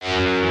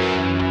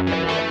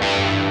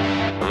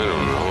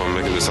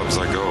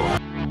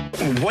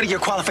What are your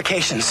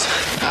qualifications?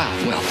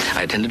 Well,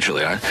 I attended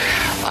Juilliard.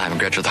 I'm a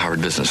graduate of the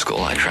Harvard Business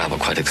School. I travel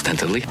quite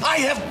extensively. I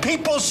have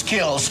people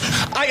skills.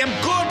 I am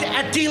good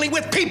at dealing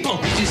with people.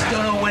 You just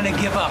don't know when to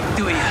give up,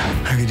 do you?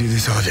 I could do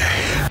this all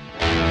day.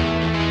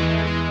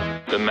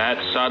 The Matt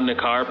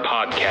Sodnikar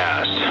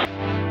Podcast.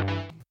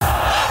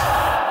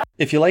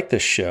 If you like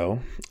this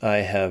show, I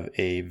have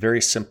a very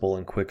simple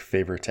and quick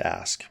favor to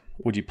ask.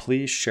 Would you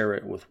please share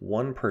it with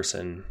one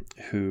person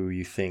who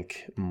you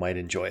think might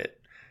enjoy it?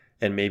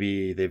 And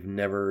maybe they've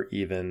never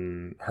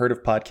even heard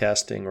of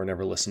podcasting or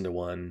never listened to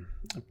one,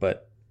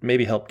 but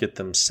maybe help get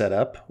them set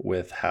up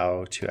with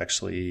how to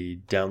actually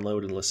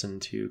download and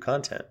listen to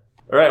content.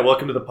 All right,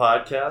 welcome to the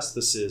podcast.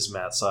 This is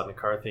Matt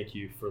Sodnikar. Thank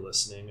you for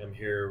listening. I'm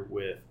here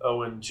with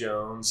Owen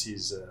Jones.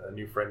 He's a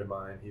new friend of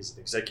mine. He's an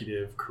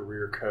executive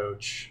career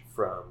coach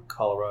from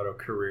Colorado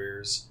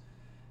Careers.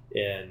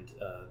 And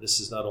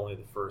this is not only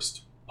the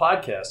first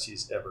podcast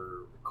he's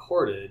ever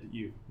recorded.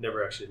 You've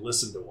never actually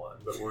listened to one,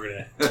 but we're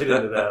going to get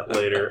into that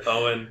later.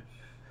 Owen,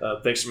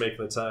 thanks for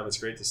making the time. It's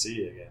great to see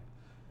you again.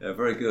 Yeah,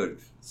 very good.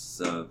 It's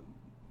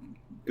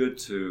good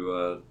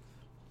to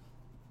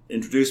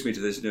introduce me to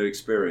this new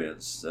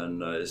experience,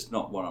 and it's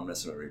not one I'm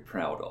necessarily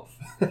proud of.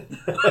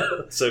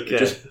 It's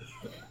okay.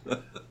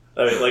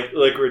 I mean, like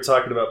we were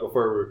talking about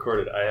before we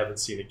recorded, I haven't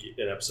seen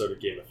an episode of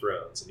Game of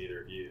Thrones, and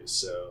neither of you,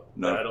 so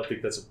no. I don't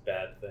think that's a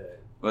bad thing.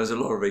 Well, there's a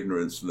lot of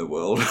ignorance in the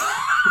world.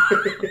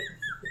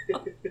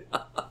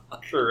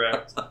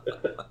 Correct.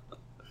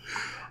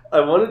 I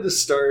wanted to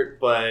start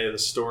by the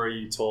story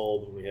you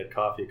told when we had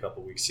coffee a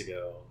couple weeks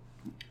ago,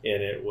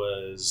 and it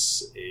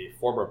was a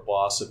former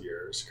boss of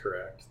yours,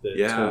 correct? That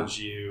told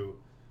you.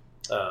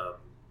 Well,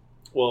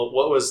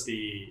 what was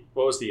the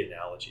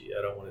analogy?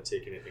 I don't want to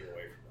take anything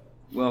away from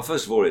that. Well,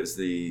 first of all, it's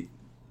the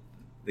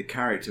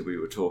character we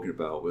were talking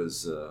about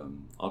was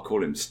I'll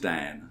call him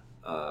Stan,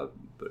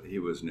 but he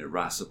was an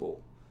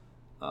irascible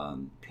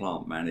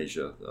plant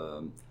manager.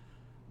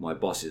 My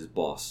boss's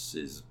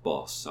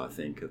boss, I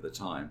think, at the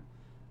time,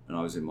 and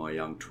I was in my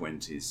young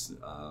 20s,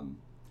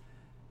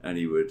 and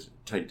he would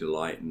take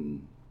delight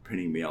in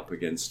pinning me up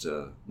against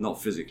not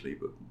physically,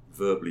 but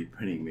verbally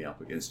pinning me up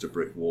against a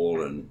brick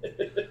wall and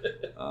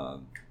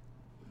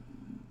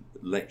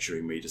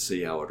lecturing me to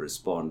see how I'd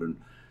respond. And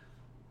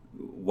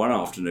one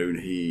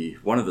afternoon,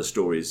 one of the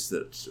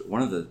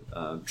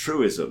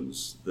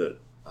truisms that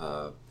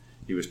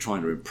he was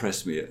trying to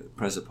impress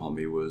upon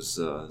me was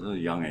a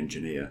young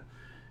engineer.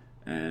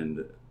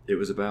 And it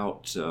was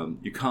about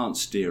you can't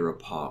steer a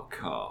parked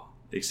car,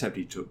 except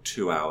he took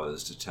 2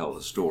 hours to tell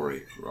the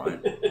story, right?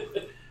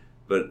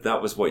 But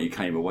that was what you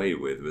came away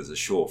with, was a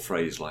short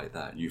phrase like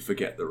that. You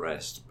forget the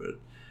rest, but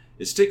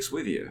it sticks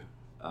with you.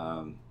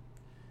 In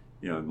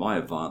my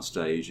advanced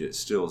age, it's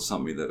still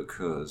something that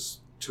occurs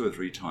 2 or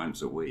 3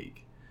 times a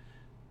week,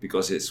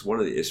 because it's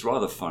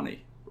rather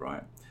funny,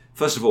 right?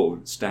 First of all,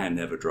 Stan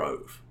never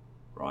drove,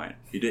 right?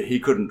 He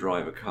couldn't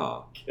drive a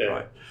car,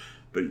 right?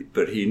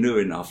 But he knew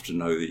enough to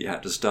know that you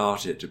had to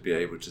start it to be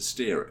able to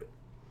steer it.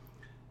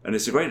 And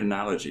it's a great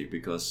analogy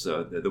because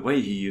the way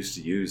he used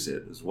to use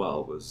it as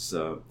well was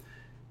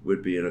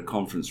would be in a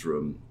conference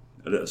room,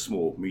 a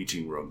small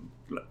meeting room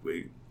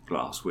with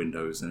glass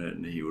windows in it,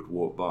 and he would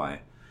walk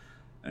by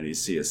and he'd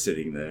see us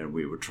sitting there, and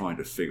we were trying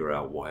to figure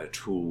out why a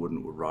tool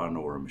wouldn't run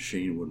or a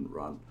machine wouldn't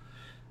run.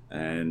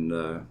 And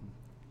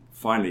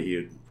finally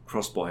he'd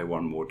cross by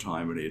one more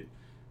time and he'd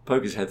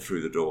poke his head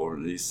through the door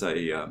and he'd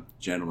say,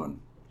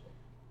 gentlemen,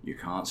 you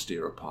can't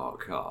steer a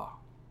parked car.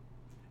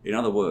 In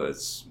other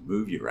words,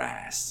 move your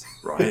ass,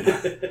 right?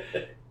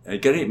 And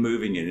get it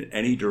moving in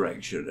any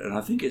direction. And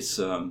I think it's,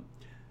 the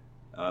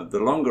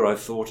longer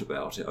I've thought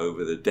about it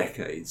over the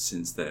decades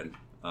since then,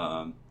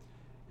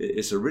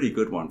 it's a really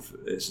good one.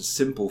 It's a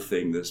simple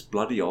thing that's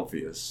bloody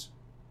obvious.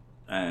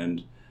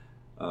 And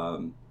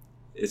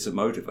it's a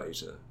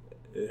motivator.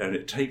 And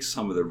it takes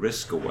some of the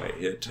risk away.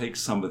 It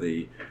takes some of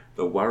the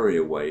worry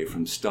away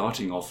from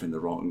starting off in the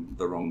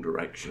wrong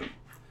direction.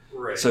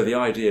 Right. So the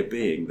idea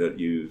being that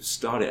you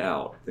start it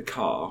out, the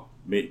car,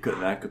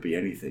 that could be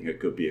anything.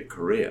 It could be a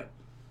career,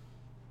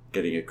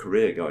 getting a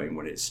career going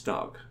when it's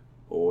stuck,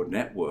 or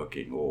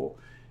networking, or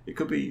it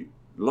could be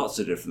lots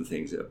of different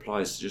things. It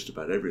applies to just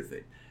about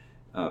everything.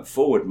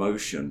 Forward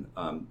motion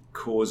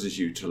causes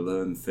you to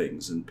learn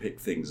things and pick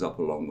things up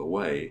along the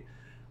way,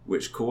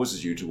 which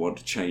causes you to want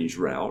to change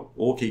route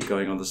or keep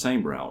going on the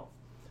same route.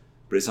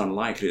 But it's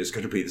unlikely it's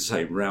going to be the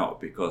same route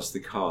because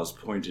the car's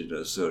pointed in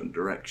a certain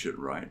direction,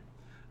 right?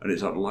 And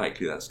it's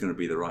unlikely that's going to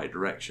be the right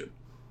direction.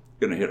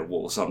 You're going to hit a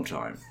wall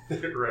sometime.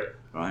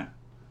 Right?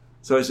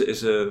 So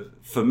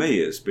for me,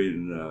 it's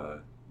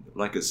been,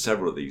 like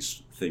several of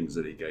these things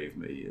that he gave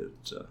me,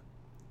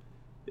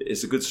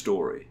 it's a good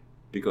story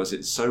because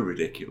it's so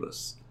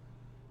ridiculous.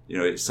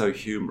 It's so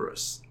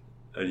humorous,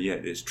 and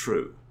yet it's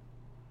true.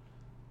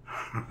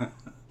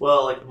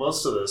 Well, like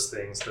most of those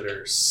things that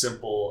are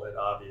simple and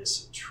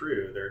obvious and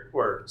true,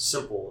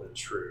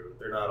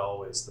 they're not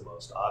always the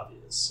most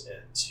obvious.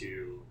 And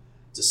to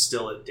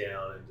distill it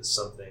down into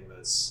something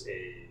that's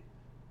a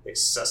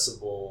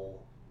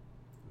accessible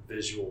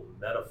visual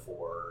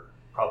metaphor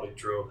probably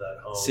drove that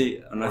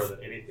home more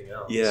than anything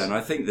else. Yeah, and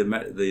I think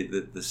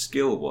the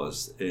skill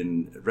was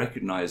in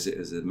recognize it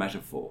as a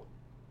metaphor.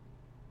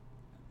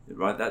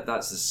 Right,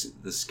 that's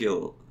the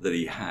skill that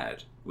he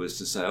had, was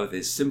to say, oh,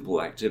 this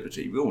simple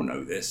activity, we all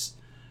know this,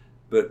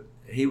 but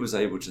he was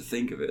able to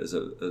think of it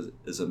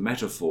as a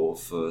metaphor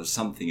for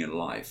something in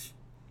life.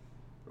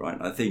 Right,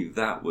 I think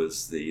that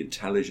was the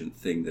intelligent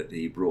thing that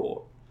he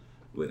brought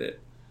with it.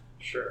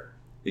 Sure.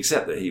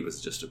 Except that he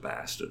was just a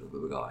bastard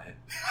of a guy.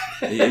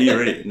 he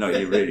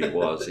really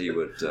was. He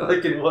would.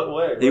 Like in what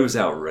way? He was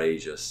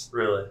outrageous.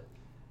 Really?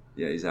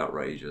 Yeah, he's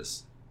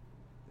outrageous.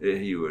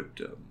 He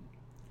would.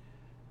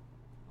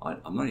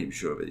 I'm not even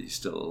sure that he's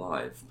still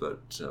alive,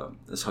 but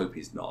let's hope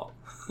he's not.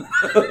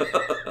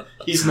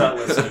 He's not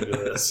listening to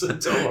this.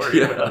 Don't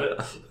worry about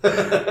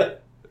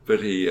it. But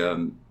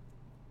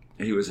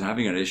he was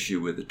having an issue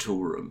with the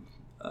tool room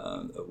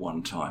at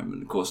one time,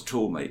 and of course,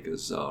 tool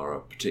makers are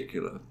a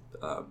particular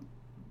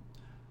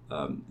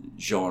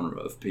genre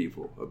of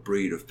people, a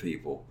breed of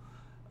people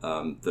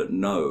that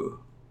know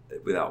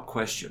without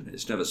question.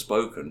 It's never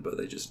spoken, but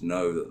they just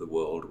know that the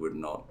world would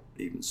not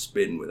even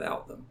spin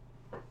without them.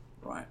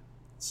 Right.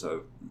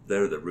 So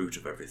they're the root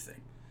of everything.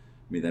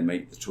 I mean, they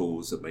make the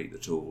tools that make the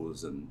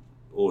tools and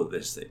all of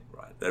this thing,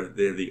 right? They're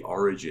the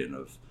origin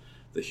of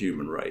the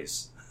human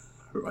race,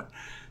 right?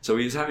 So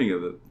he was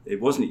having it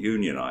wasn't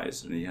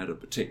unionized, and he had a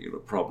particular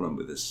problem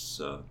with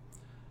this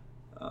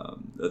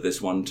at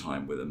this one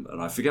time with him.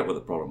 And I forget what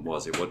the problem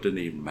was. It didn't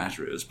even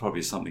matter. It was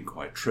probably something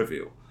quite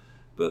trivial,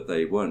 but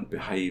they weren't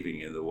behaving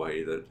in the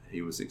way that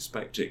he was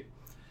expecting.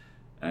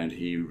 And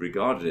he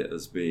regarded it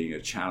as being a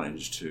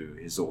challenge to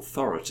his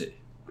authority.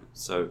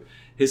 So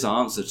his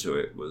answer to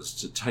it was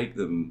to take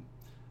them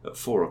at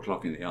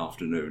 4:00 in the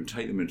afternoon,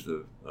 take them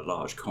into a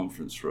large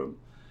conference room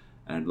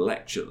and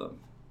lecture them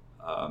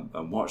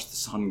and watch the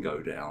sun go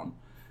down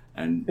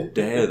and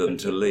dare them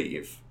to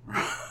leave.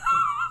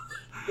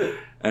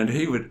 And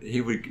he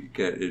would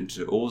get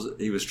into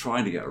he was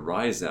trying to get a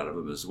rise out of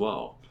them as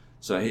well.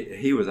 So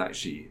he was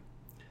actually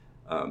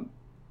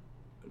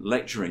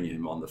lecturing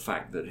him on the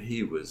fact that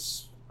he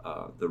was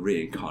the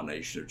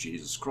reincarnation of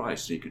Jesus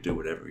Christ. He could do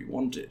whatever he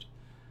wanted.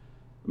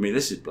 I mean,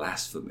 this is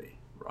blasphemy,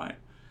 right?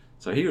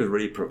 So he was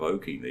really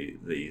provoking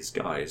these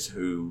guys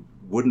who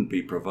wouldn't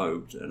be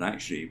provoked and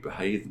actually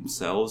behave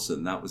themselves,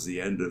 and that was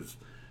the end of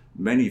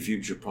many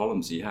future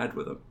problems he had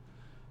with them.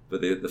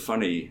 But the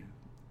funny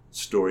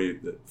story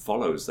that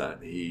follows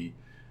that, he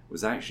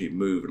was actually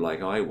moved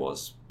like I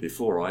was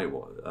before I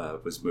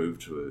was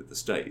moved to the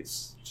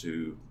States,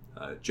 to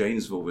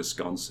Janesville,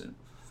 Wisconsin,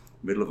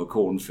 middle of a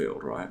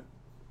cornfield, right?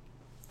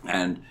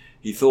 And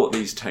he thought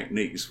these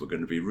techniques were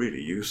going to be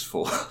really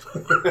useful.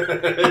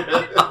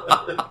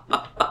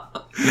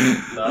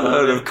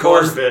 And of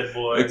course,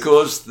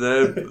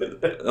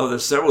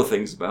 there's several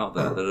things about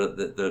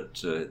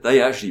that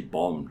they actually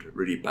bombed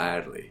really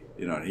badly.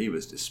 And he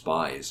was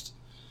despised,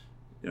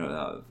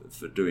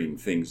 for doing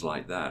things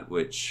like that,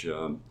 which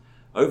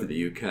over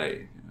the UK,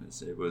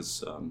 it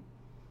was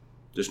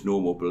just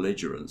normal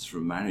belligerence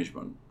from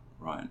management,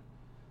 right?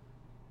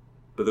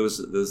 But there was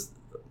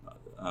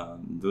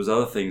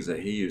other things that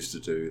he used to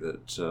do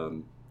that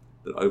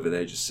over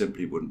there just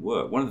simply wouldn't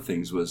work. One of the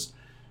things was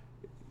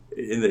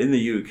in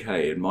the UK,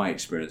 in my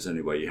experience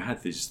anyway, you had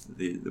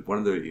one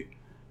of the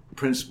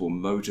principal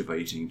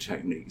motivating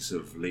techniques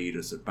of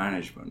leaders of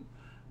management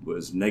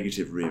was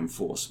negative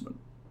reinforcement.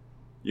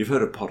 You've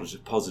heard of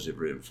positive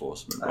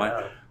reinforcement,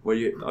 right?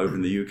 Over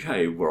in the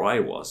UK, where I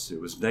was,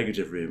 it was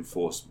negative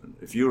reinforcement.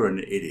 If you were an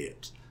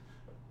idiot,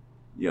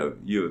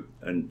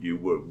 you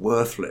were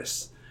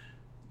worthless,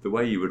 the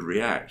way you would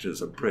react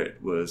as a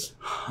Brit was,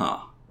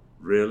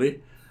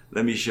 really?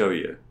 Let me show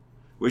you,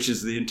 which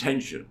is the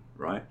intention,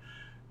 right?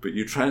 But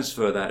you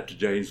transfer that to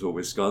Janesville,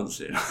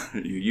 Wisconsin,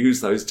 you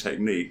use those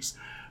techniques,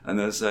 and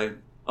they'll say,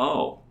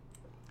 oh,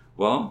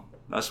 well,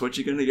 that's what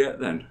you're going to get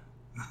then.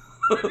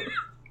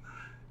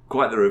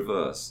 Quite the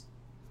reverse.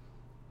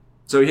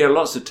 So he had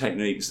lots of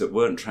techniques that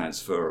weren't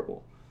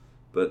transferable,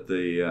 but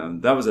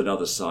that was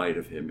another side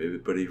of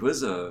him. But he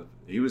was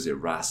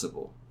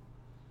irascible.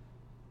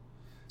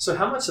 So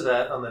how much of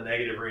that on the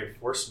negative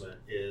reinforcement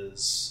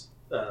is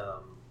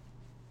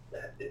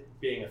it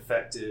being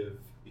effective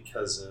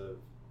because of,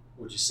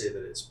 would you say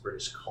that it's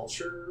British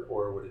culture,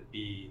 or would it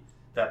be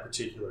that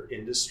particular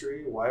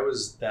industry? Why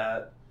was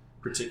that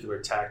particular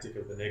tactic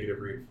of the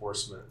negative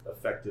reinforcement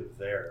effective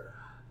there?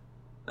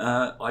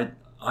 I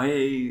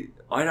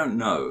don't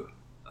know.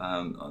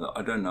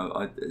 I don't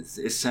know.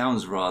 It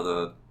sounds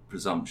rather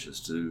presumptuous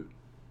to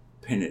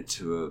pin it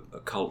to a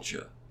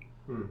culture.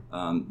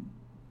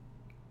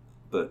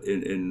 But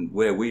in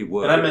where we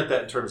were, and I meant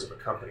that in terms of a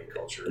company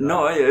culture.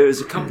 No, it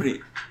was a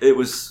company.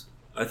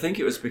 I think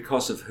it was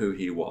because of who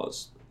he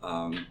was,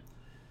 and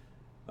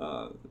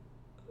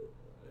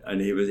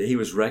he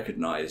was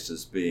recognized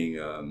as being,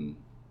 a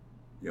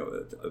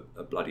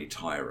bloody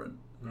tyrant,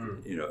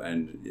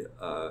 and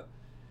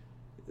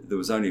there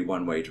was only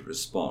one way to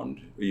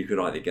respond. You could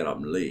either get up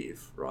and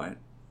leave, right,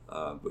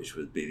 which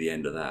would be the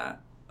end of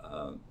that,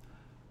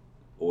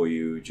 or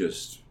you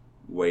just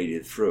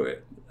waded through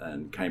it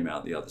and came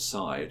out the other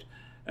side.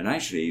 And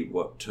actually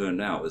what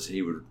turned out was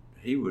he would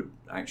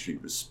actually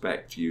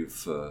respect you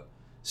for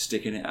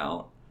sticking it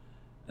out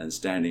and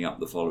standing up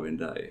the following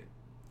day.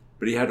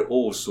 But he had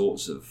all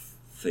sorts of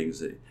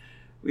things.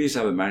 We used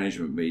to have a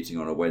management meeting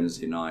on a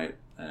Wednesday night,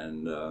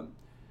 and of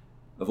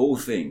all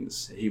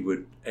things, he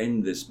would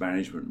end this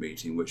management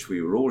meeting, which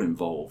we were all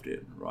involved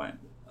in, right?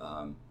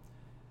 And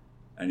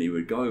he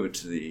would go over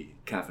to the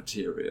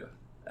cafeteria,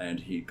 and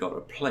he got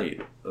a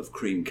plate of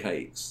cream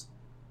cakes,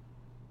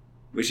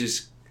 which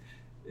is,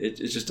 it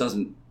just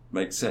doesn't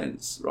make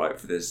sense, right,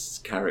 for this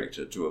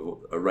character to have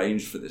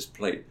arranged for this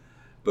plate.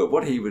 But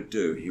what he would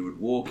do, he would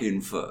walk in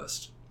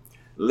first,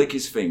 lick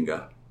his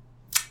finger,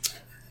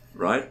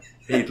 right?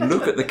 He'd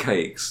look at the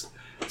cakes,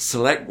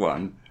 select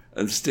one,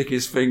 and stick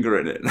his finger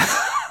in it,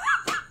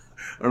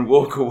 and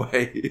walk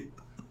away.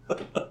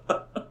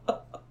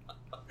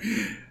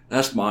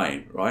 That's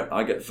mine, right?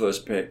 I get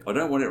first pick. I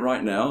don't want it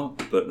right now,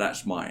 but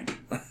that's mine.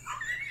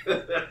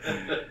 But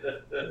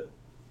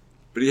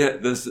yeah,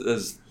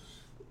 there's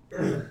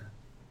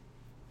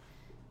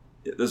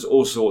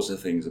all sorts of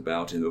things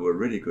about him that were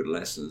really good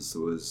lessons.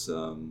 There was,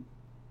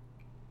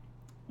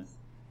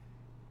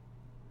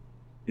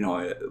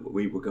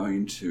 we were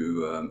going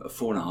to a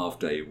 4.5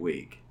 day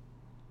week,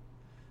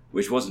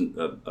 which wasn't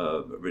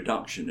a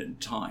reduction in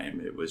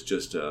time. It was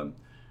just a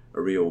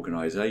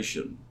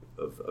reorganization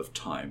of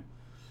time.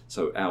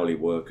 So hourly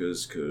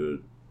workers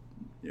could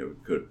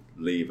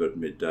leave at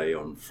midday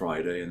on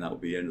Friday, and that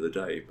would be the end of the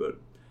day. But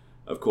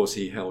of course,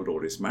 he held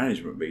all his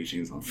management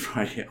meetings on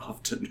Friday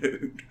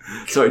afternoon,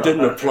 so it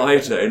didn't apply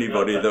to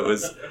anybody that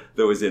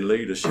was in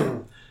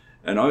leadership.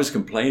 And I was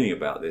complaining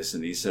about this,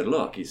 and he said,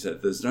 "Look," he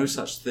said, "there's no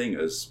such thing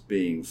as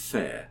being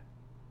fair.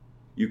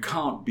 You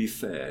can't be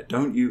fair.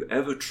 Don't you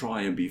ever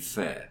try and be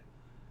fair.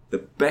 The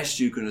best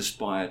you can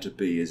aspire to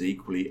be is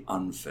equally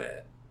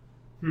unfair."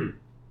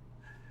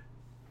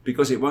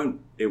 Because it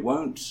won't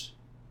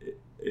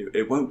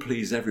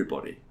please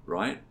everybody,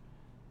 right?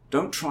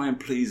 Don't try and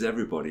please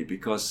everybody,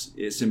 because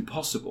it's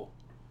impossible.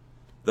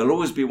 There'll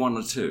always be one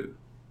or two.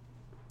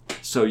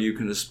 So you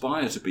can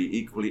aspire to be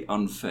equally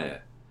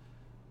unfair.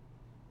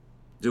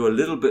 Do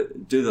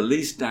the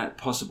least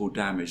possible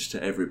damage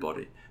to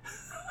everybody.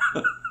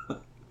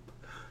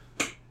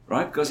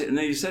 Right? Because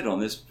he said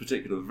on this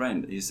particular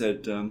event, he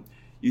said,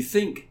 you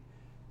think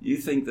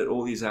that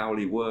all these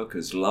hourly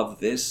workers love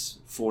this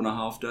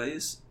 4.5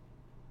 days?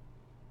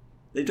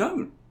 They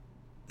don't.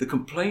 The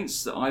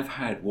complaints that I've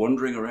had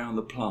wandering around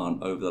the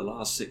plant over the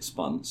last 6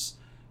 months,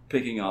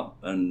 picking up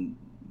and,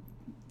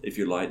 if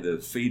you like, the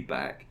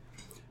feedback,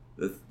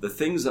 the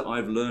things that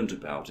I've learned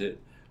about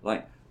it,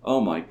 like, oh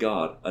my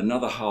God,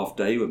 another half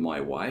day with my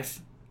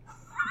wife.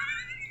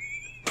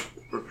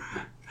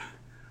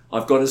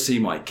 I've got to see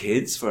my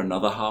kids for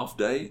another half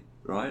day,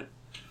 right?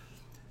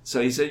 So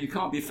he said, you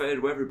can't be fair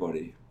to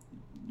everybody.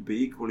 You'd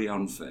be equally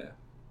unfair.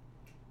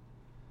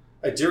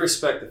 I do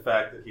respect the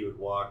fact that he would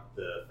walk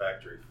the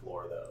factory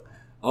floor, though.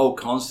 Oh,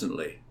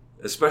 constantly.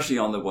 Especially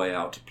on the way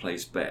out to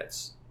place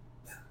bets.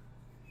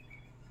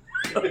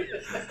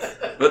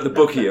 At the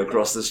bookie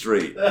across the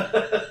street.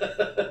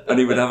 And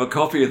he would have a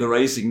copy of the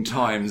Racing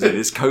Times in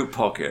his coat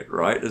pocket,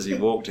 right, as he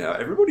walked out.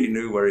 Everybody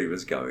knew where he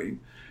was going.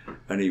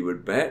 And he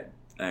would bet,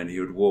 and he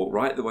would walk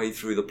right the way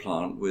through the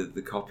plant with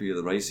the copy of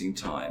the Racing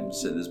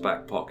Times in his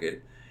back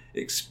pocket,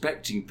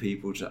 expecting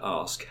people to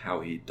ask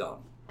how he'd done.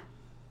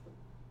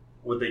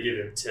 Would they give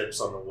him tips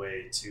on the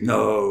way to...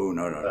 No.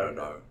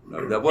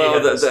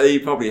 Well, he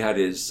probably had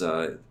his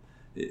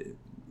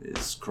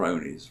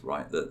cronies,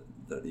 right, that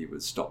he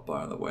would stop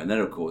by on the way. And then,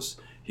 of course,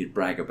 he'd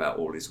brag about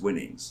all his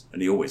winnings,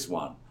 and he always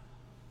won.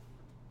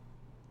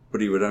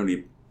 But he would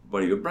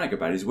brag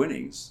about his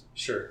winnings.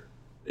 Sure.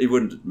 He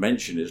wouldn't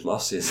mention his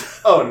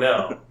losses. Oh,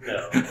 no.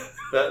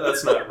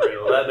 That's not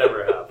real. That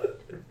never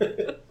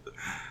happened.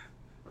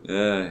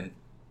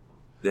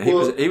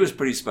 He was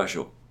pretty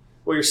special.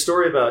 Well, your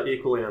story about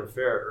equally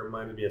unfair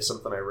reminded me of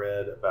something I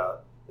read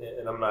about,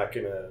 and I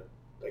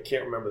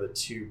can't remember the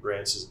two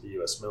branches of the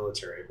U.S.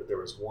 military, but there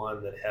was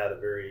one that had a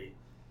very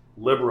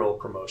liberal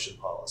promotion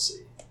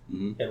policy,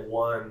 and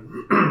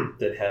one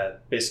that had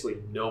basically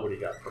nobody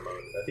got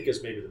promoted. I think it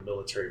was maybe the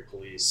military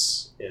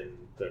police in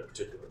the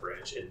particular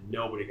branch, and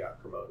nobody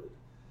got promoted.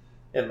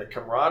 And the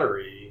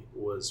camaraderie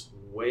was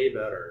way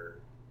better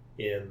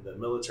in the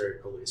military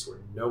police, where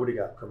nobody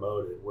got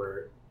promoted,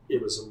 where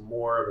it was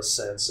more of a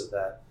sense of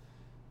that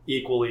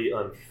equally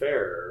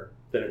unfair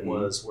than it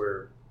was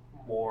where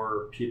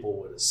more people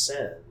would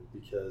ascend,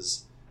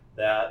 because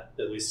that,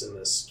 at least in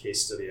this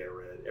case study I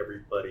read,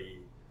 everybody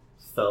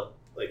felt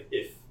like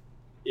if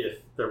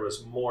there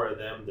was more of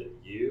them than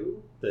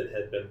you that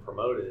had been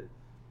promoted,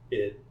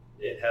 it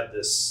had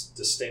this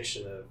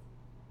distinction of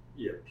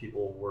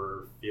people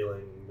were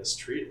feeling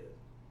mistreated.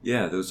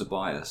 Yeah, there was a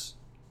bias.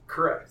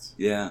 Correct.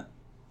 Yeah,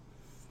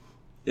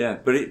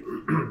 but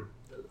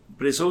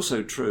it's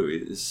also true.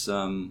 It's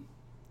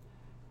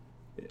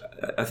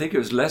I think it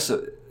was less.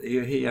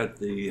 He had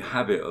the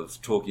habit of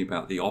talking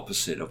about the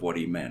opposite of what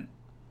he meant,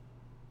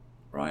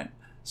 right?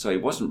 So he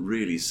wasn't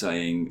really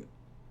saying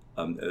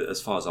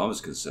as far as I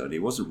was concerned, he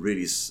wasn't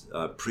really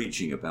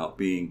preaching about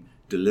being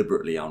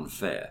deliberately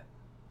unfair,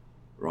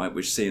 right?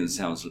 Which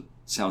sounds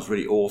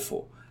really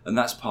awful, and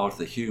that's part of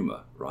the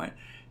humor, right?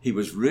 He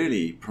was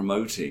really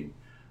promoting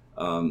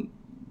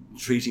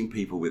treating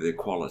people with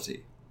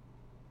equality,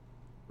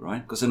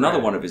 right? Because another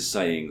one of his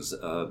sayings,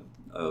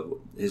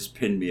 his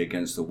pin me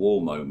against the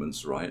wall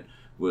moments, right,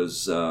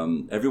 was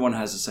everyone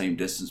has the same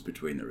distance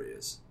between their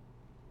ears,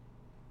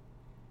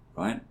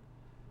 right?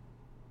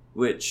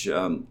 Which,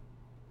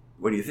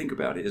 when you think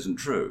about it, isn't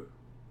true.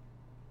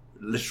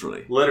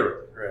 Literally,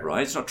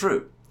 right? It's not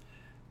true.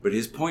 But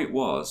his point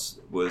was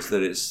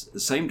that it's the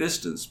same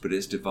distance, but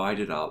it's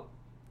divided up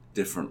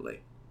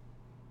differently.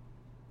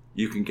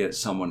 You can get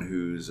someone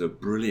who's a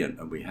brilliant,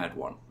 and we had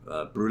one,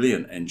 a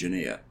brilliant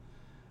engineer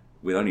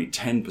with only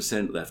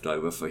 10% left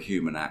over for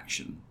human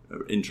action,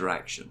 or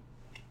interaction,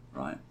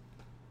 right?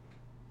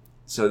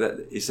 So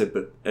that he said,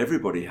 but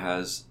everybody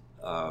has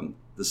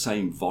the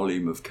same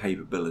volume of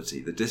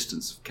capability, the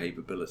distance of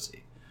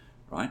capability,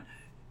 right?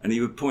 And he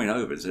would point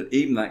over and say,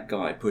 even that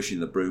guy pushing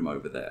the broom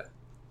over there,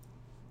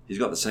 he's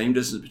got the same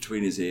distance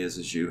between his ears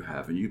as you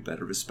have, and you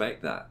better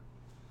respect that.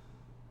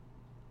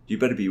 You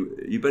better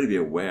be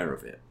aware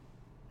of it,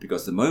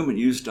 because the moment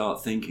you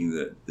start thinking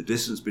that the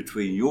distance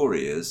between your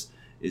ears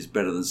is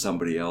better than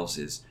somebody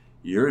else's,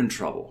 you're in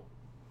trouble.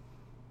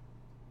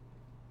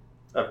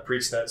 I've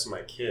preached that to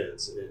my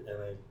kids, and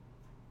I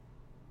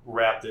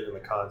wrapped it in the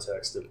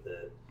context of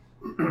that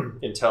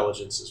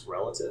intelligence is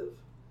relative.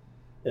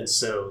 And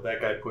so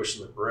that guy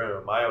pushing the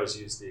broom, I always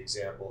use the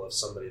example of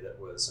somebody that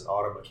was an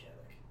auto mechanic,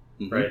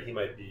 Mm-hmm. right? He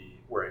might be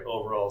wearing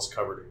overalls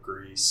covered in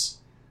grease,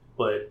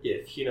 but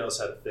if he knows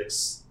how to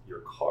fix your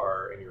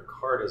car and your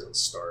car doesn't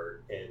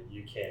start and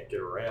you can't get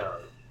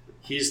around,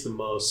 he's the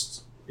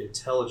most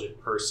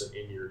intelligent person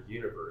in your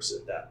universe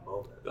at that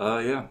moment.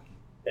 Yeah.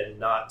 And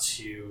not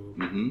to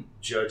Mm-hmm.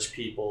 judge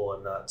people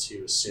and not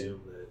to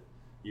assume that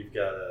you've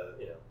got a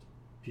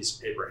piece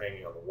of paper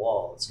hanging on the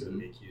wall that's going to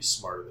make you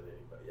smarter than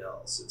anybody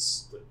else.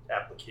 It's like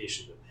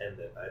application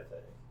dependent, I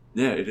think.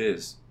 Yeah, it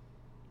is.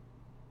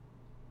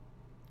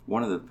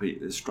 One of the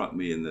people that struck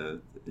me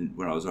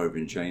when I was over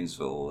in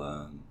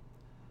Janesville,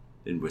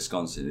 in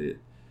Wisconsin,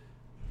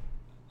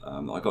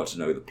 I got to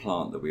know the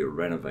plant that we were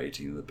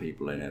renovating and the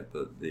people in it.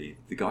 But the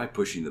guy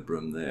pushing the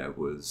broom there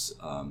was,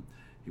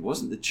 he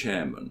wasn't the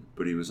chairman,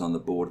 but he was on the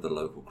board of the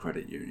local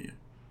credit union.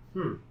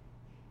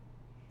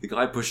 The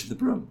guy pushing the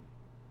broom.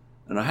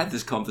 And I had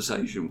this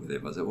conversation with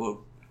him. I said,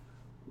 well,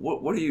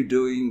 what are you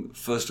doing,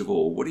 first of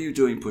all? What are you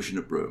doing pushing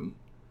a broom?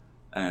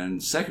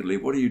 And secondly,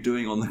 what are you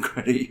doing on the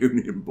credit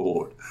union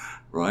board,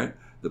 right?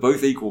 They're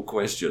both equal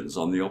questions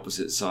on the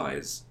opposite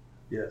sides.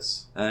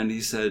 Yes. And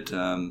he said,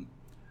 I'm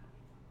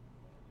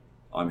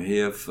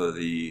here for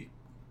the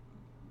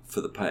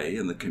pay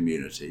and the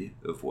community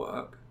of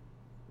work,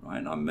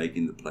 right? I'm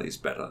making the place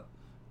better,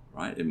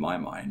 right, in my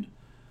mind.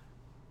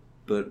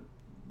 But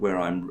where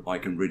I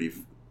can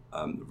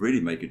really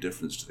make a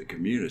difference to the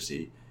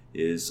community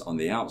is on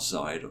the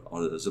outside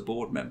as a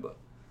board member.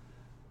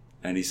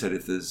 And he said,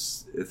 if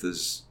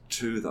there's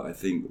two that I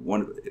think,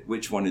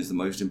 which one is the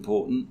most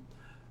important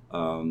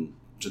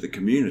to the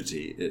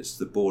community, it's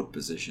the board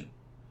position,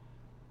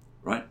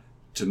 right?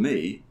 To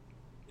me,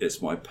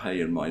 it's my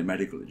pay and my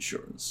medical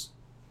insurance,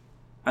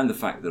 and the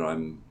fact that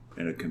I'm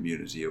in a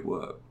community at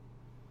work.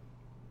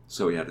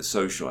 So he had a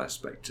social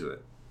aspect to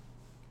it.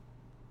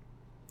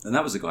 And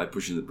that was the guy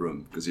pushing the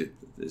broom, because it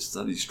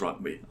suddenly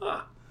struck me.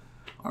 I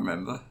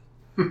remember.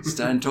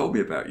 Stan told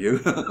me about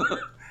you.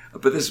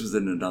 But this was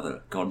in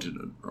another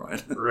continent,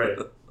 right? Right.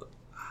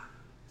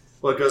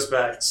 Well, it goes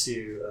back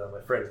to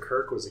my friend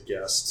Kirk was a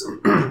guest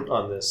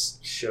on this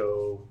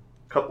show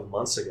a couple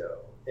months ago,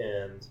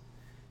 and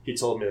he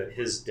told me that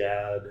his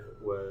dad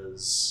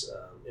was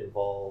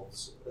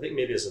involved, I think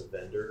maybe as a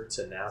vendor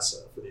to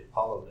NASA for the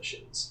Apollo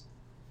missions.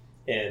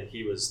 And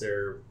he was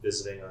there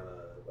visiting on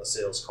a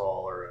sales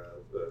call or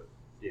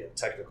a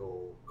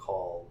technical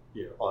call,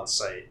 on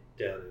site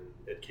down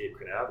at Cape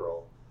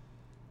Canaveral.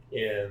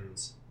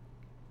 And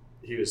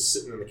he was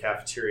sitting in the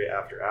cafeteria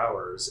after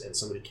hours, and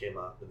somebody came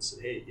up and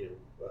said, "Hey,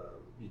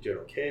 you doing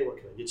okay? What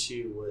can I get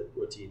you?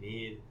 What do you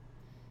need?"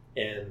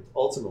 And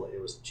ultimately,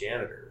 it was the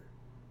janitor.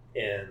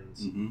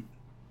 And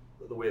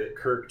the way that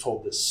Kirk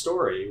told this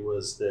story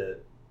was that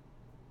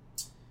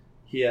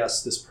he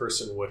asked this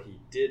person what he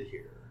did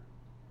here,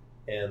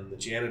 and the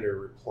janitor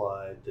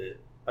replied that,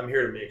 "I'm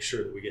here to make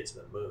sure that we get to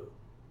the moon."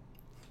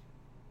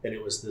 And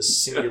it was this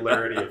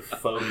singularity of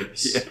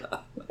focus.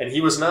 Yeah. And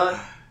he was not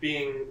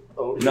being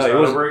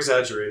over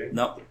exaggerating.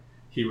 No.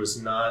 He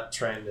was not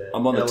trying to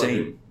I'm on the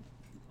team.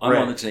 I'm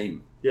on the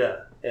team.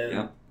 Yeah.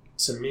 And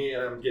to me,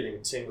 I'm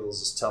getting tingles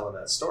just telling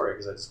that story,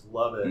 because I just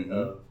love it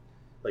of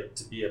like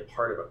to be a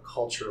part of a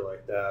culture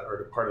like that, or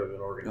to part of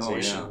an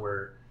organization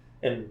where,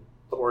 and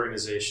the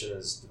organization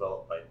is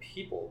developed by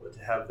people, but to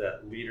have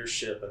that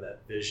leadership and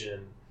that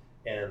vision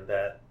and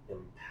that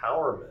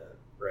empowerment,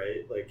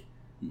 right? Like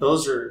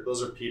those are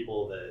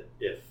people that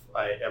if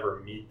I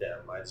ever meet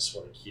them, I just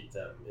want to keep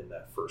them in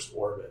that first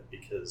orbit,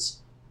 because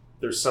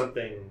there's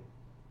something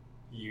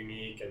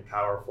unique and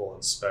powerful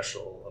and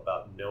special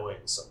about knowing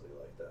somebody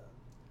like that.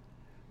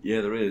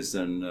 Yeah, there is,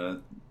 and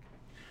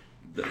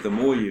the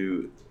more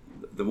you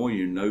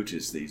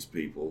notice these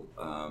people,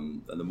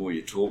 and the more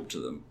you talk to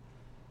them,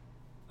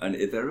 and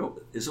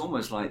it's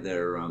almost like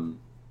they're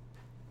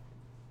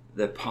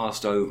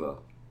passed over,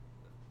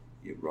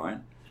 right?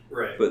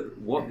 Right. But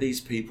what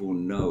these people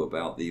know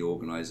about the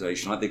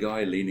organization, like the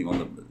guy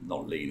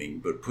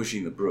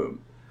pushing the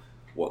broom,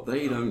 what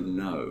they don't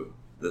know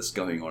that's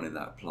going on in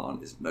that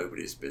plant is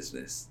nobody's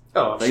business.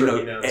 Oh, I'm they sure know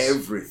he knows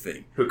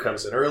everything. who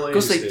comes in early, who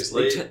Because stays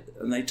late.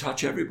 they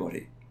touch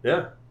everybody,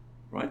 Yeah.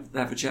 right? They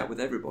have a chat with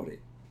everybody.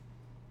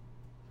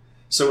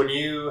 So when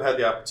you had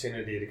the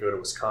opportunity to go to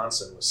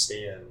Wisconsin with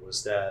Stan,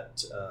 was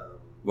that...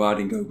 Well, I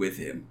didn't go with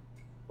him.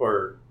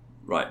 Or...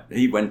 Right,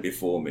 he went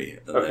before me,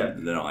 and Okay.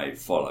 then I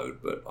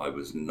followed, but I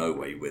was no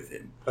way with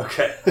him.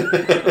 Okay.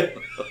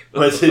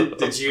 Was Happened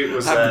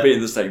to be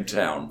in the same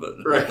town, but...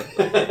 Right.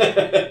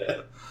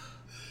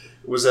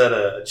 Was that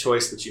a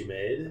choice that you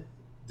made?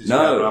 Did you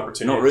have an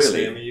opportunity not to really.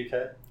 stay in the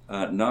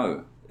UK?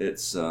 No,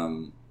 it's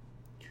of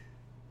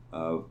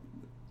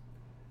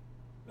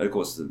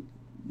course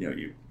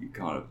you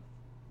kind of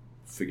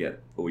forget,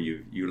 or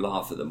you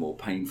laugh at the more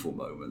painful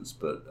moments,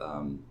 but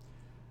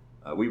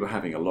we were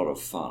having a lot of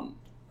fun.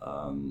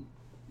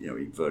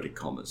 Inverted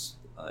commas,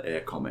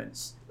 air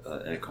commas.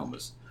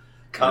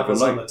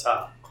 Commas on the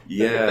top.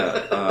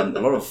 Yeah, a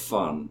lot of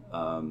fun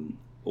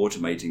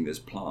automating this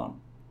plant.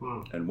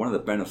 And one of the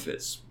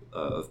benefits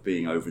of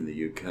being over in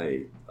the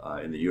UK,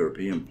 in the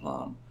European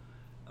plant,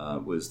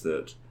 was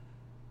that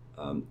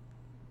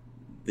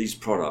these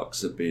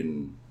products have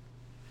been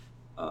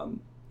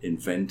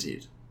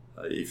invented,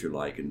 if you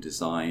like, and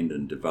designed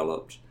and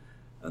developed.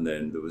 And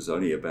then there was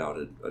only about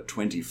a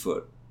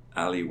 20-foot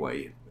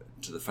alleyway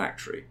to the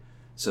factory,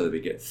 so that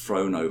we get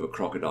thrown over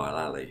Crocodile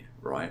Alley,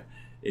 right,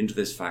 into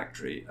this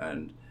factory.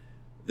 And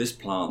this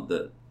plant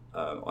that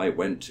I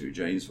went to,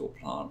 Janesville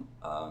plant,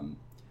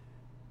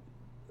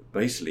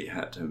 basically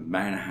had to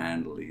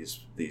manhandle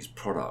these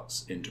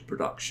products into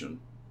production,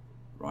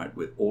 right,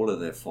 with all of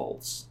their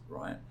faults,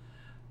 right,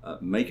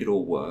 make it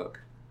all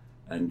work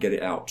and get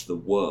it out to the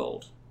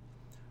world.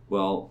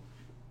 Well,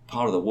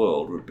 part of the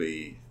world would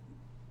be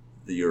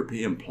the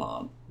European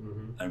plant,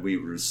 and we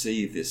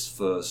receive this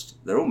first,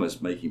 they're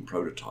almost making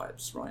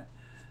prototypes, right,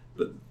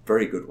 but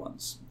very good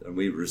ones, and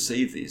we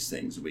receive these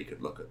things and we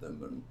could look at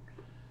them,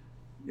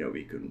 and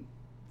we can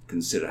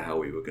consider how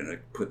we were going to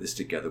put this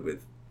together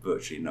with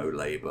virtually no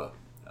labor,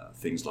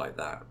 things like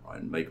that, right,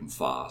 and make them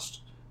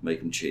fast, make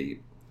them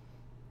cheap.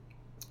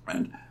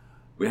 And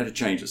we had to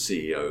change the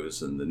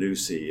CEOs, and the new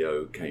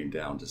CEO came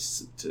down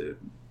to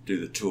do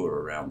the tour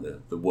around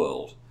the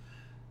world,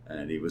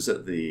 and he was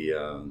at the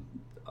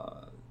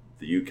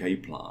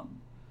UK plant,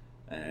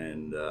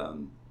 and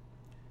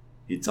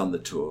he'd done the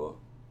tour,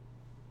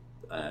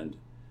 and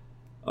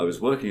I was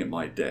working at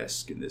my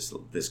desk in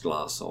this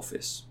glass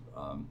office,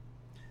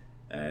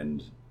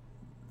 and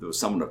there was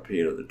someone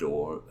appeared at the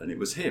door, and it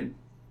was him.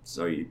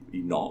 So he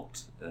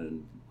knocked,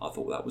 and I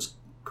thought that was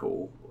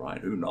cool, right?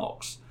 Who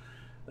knocks?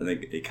 And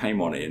then he came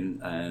on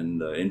in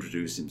and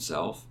introduced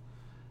himself,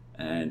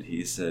 and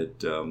he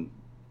said,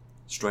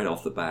 straight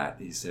off the bat,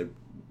 he said,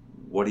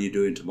 "What are you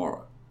doing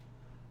tomorrow?"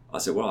 I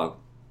said, "Well, I've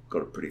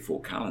got a pretty full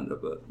calendar,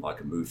 but I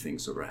can move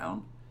things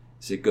around."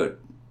 He said, "Good,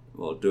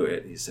 well, do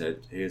it." He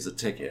said, "Here's a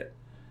ticket.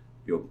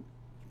 You'll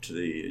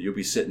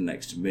be sitting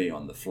next to me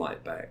on the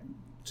flight back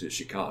to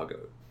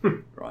Chicago."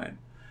 Right?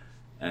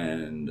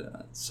 And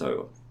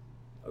so,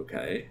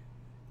 okay,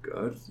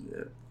 good.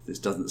 This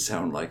doesn't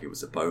sound like it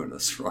was a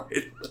bonus,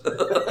 right?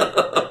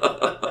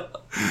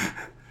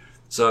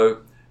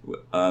 So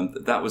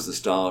that was the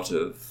start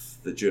of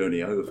the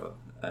journey over.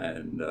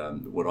 And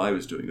what I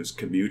was doing was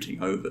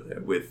commuting over there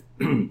with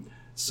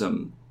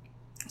some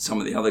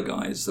of the other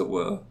guys that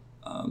were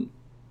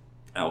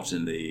out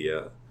in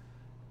the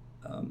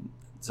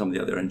some of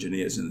the other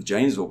engineers in the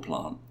Janesville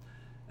plant,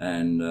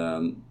 and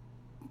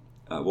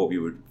what we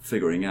were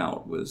figuring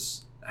out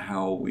was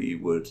how we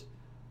would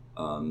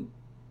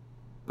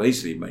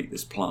basically make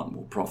this plant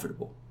more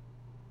profitable,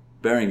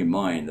 bearing in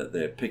mind that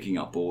they're picking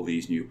up all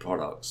these new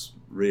products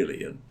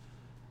really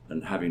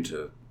and having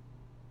to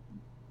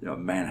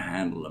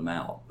manhandle them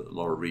out with a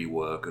lot of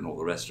rework and all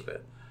the rest of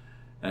it.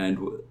 And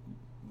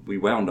we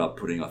wound up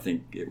putting, I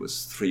think it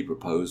was 3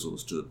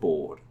 proposals to the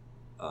board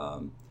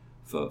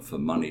for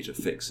money to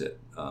fix it.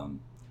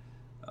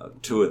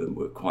 2 of them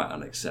were quite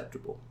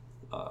unacceptable.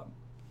 I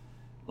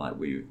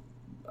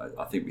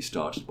think we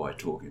started by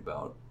talking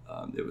about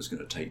it was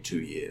going to take 2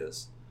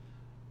 years,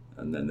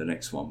 and then the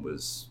next one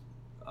was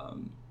I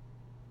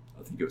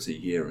think it was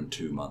 1 year and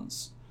 2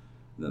 months,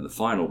 and then the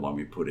final one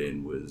we put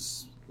in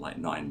was like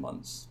 9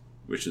 months,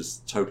 which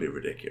is totally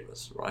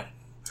ridiculous, right?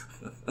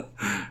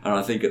 And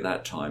I think at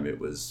that time it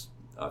was,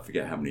 I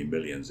forget how many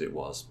millions it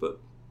was, but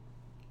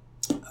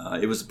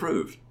it was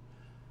approved.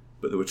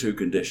 But there were 2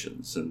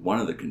 conditions, and one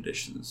of the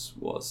conditions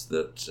was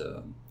that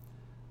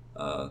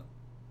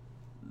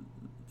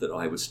that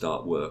I would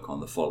start work on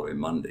the following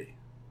Monday,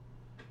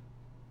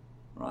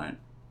 right?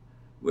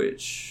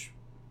 which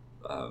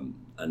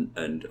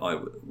and I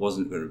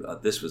wasn't going to.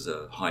 This was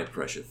a high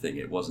pressure thing.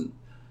 It wasn't.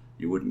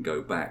 You wouldn't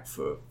go back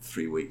for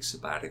 3 weeks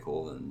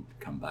sabbatical and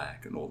come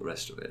back and all the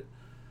rest of it.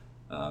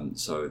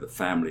 So the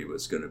family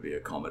was going to be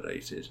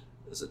accommodated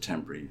as a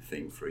temporary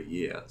thing for a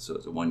year. So it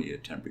was a 1 year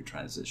temporary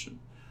transition.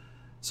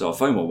 So I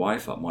phoned my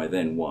wife up, my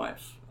then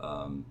wife,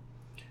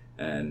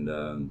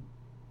 and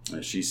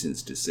she's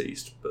since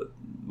deceased, but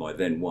my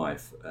then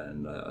wife,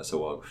 and I said,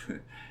 well,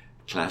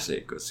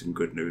 classic, got some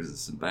good news and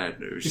some bad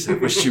news. She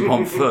said, what do you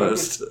want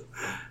first?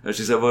 And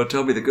she said, well,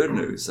 tell me the good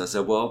news. I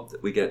said, well,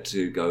 we get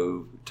to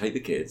go take the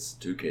kids,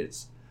 2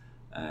 kids,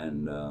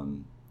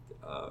 and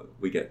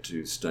we get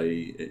to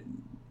stay,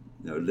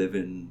 live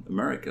in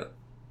America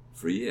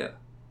for a year.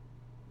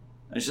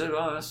 And she said,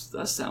 well,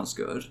 that sounds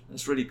good.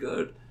 That's really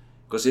good.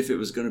 Because if it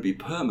was going to be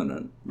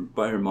permanent,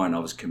 bear in mind I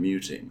was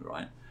commuting,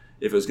 right?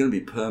 If it was going to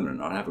be permanent,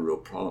 I'd have a real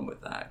problem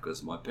with that because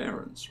of my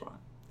parents,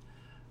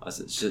 right?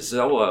 She said,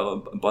 oh, well,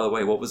 by the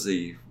way, what was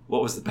the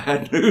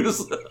bad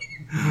news?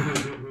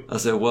 I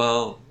said,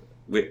 well,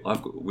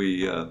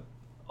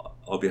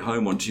 I'll be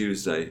home on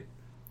Tuesday.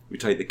 We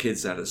take the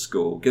kids out of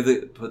school, give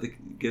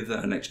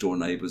the next door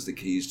neighbours the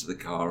keys to the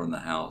car and the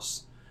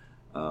house.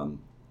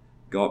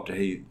 Go up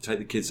to take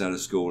the kids out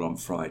of school on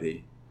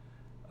Friday,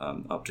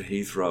 up to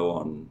Heathrow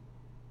on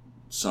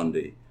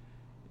Sunday,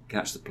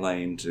 catch the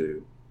plane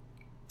to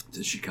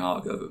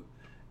Chicago,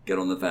 get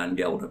on the Van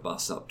Gelder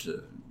bus up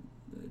to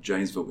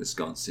Janesville,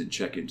 Wisconsin,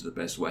 check into the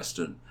Best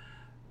Western,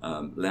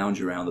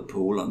 lounge around the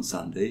pool on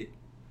Sunday.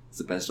 It's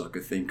the best I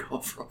could think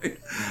of, right?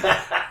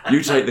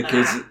 You take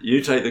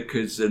the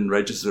kids and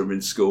register them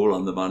in school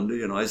on the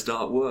Monday, and I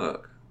start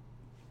work.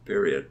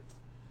 Period.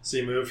 So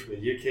you moved from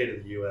the UK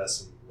to the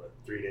US in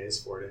 3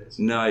 days, 4 days?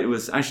 No, it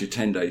was actually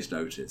 10 days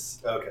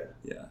notice. Okay.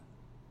 Yeah.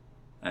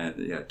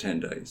 And 10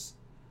 days.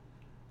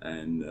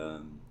 And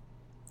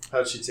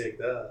how'd she take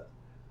that?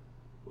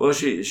 Well,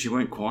 she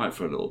went quiet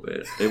for a little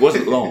bit. It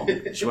wasn't long.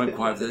 She went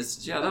quiet for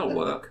this. Yeah, that'll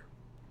work.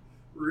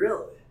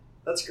 Really?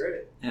 That's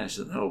great. Yeah, she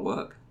said, that'll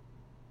work.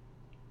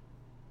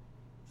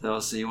 So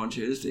I'll see you on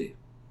Tuesday.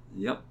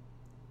 Yep.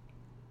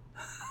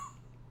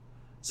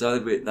 So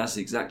that's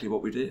exactly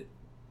what we did.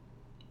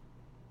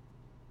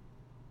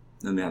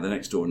 And we had the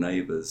next door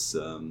neighbours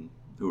who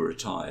were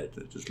retired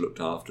that just looked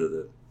after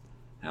the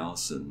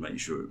house and made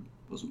sure it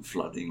wasn't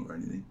flooding or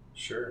anything.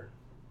 Sure.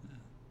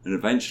 And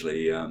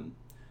eventually, the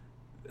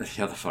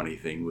other funny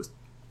thing was,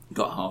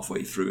 got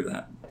halfway through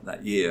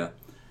that year,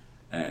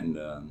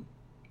 and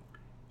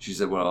she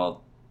said,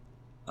 well,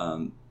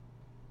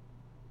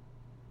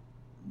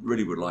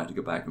 really would like to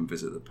go back and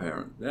visit the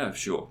parents. Yeah,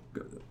 sure.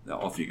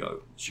 Off you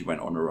go. She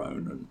went on her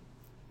own and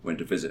went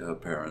to visit her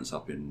parents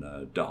up in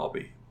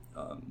Derby,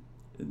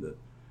 in the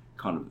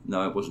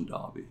no, it wasn't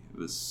Derby. It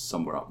was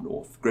somewhere up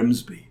north.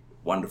 Grimsby.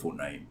 Wonderful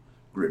name.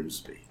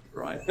 Grimsby,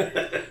 right?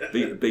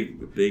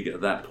 big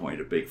at that point,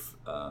 a big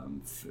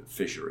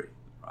fishery,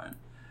 right?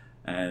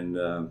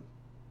 And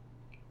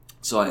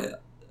so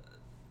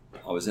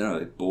I was in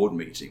a board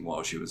meeting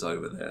while she was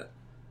over there.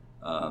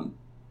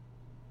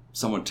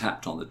 Someone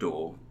tapped on the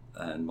door,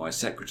 and my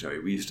secretary,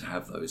 we used to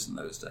have those in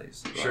those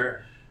days. Right?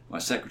 Sure. My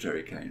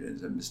secretary came in and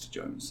said, Mr.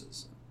 Jones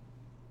says,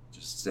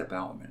 just step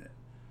out a minute.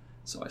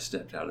 So I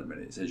stepped out a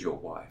minute. It says, your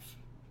wife.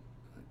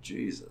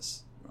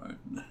 Jesus, right?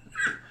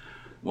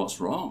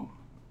 What's wrong?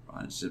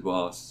 Right? She said,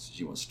 well,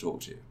 she wants to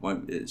talk to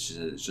you. She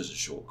said, it's just a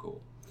short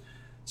call.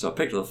 So I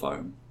picked up the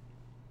phone,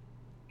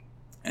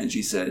 and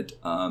she said,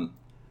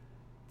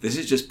 this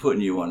is just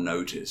putting you on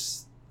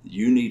notice.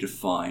 You need to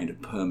find a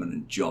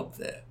permanent job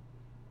there,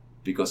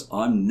 because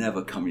I'm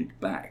never coming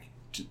back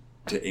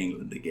to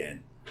England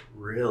again.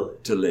 Really?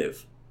 To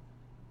live.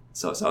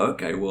 So I said,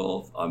 okay,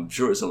 well, I'm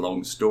sure it's a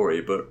long story,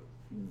 but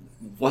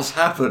what's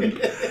happened?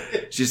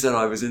 She said,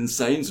 I was in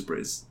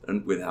Sainsbury's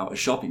and without a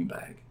shopping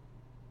bag,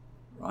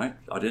 right?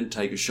 I didn't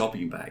take a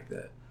shopping bag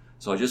there.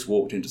 So I just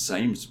walked into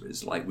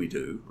Sainsbury's like we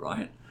do,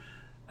 right?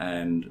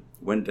 And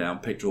went down,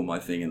 picked all my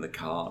thing in the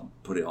car,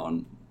 put it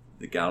on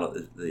the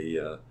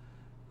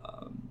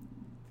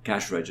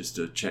cash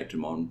register, checked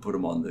them on, put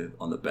them on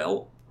the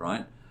belt,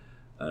 right?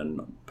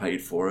 And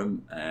paid for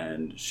them.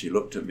 And she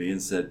looked at me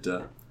and said,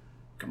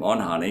 come on,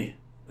 honey,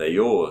 they're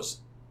yours.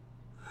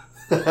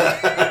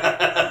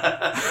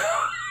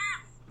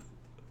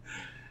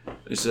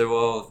 He said,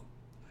 well,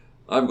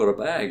 I haven't got a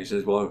bag. He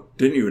says, well,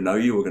 didn't you know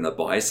you were going to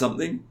buy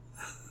something?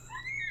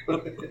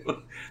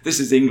 This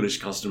is English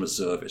customer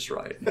service,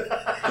 right?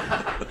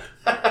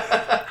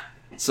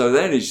 So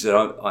then he said,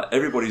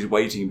 everybody's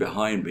waiting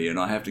behind me and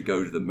I have to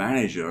go to the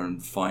manager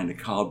and find a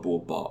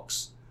cardboard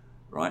box,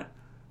 right?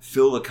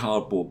 Fill the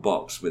cardboard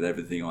box with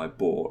everything I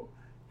bought,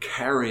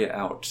 carry it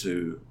out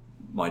to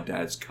my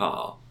dad's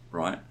car,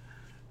 right?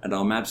 And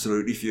I'm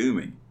absolutely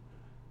fuming.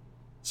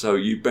 So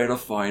you better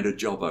find a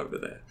job over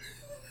there.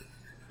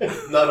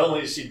 Not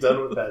only is she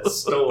done with that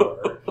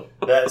store,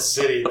 that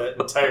city, that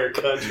entire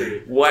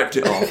country. Wiped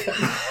it off.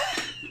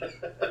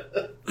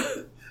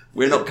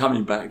 We're not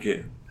coming back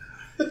here.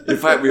 In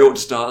fact, we ought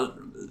to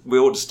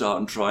start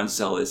and try and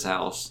sell this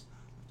house,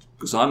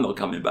 because I'm not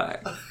coming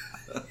back.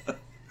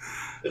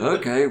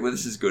 Okay, well,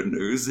 this is good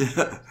news.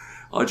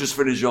 I'll just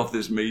finish off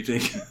this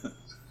meeting.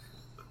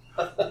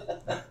 Oh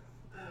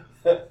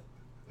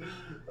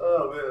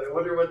man, I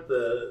wonder what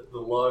the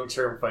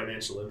long-term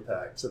financial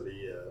impact to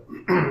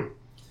the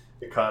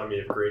economy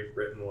of Great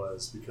Britain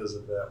was because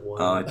of that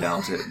one. I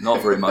doubt it.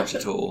 Not very much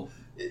at all.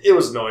 It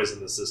was noise in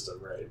the system,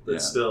 right?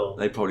 But still,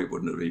 they probably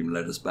wouldn't have even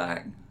let us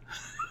back.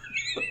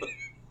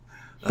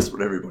 That's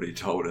what everybody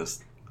told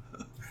us.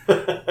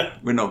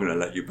 We're not going to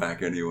let you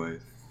back anyway.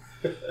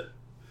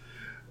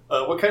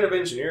 What kind of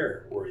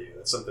engineer were you?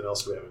 That's something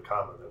else we have in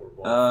common that we're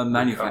both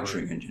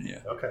manufacturing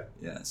engineer. Okay.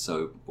 Yeah,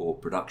 or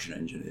production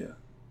engineer.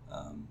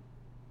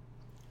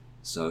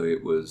 So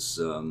it was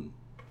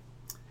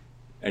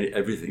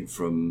everything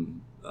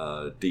from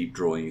deep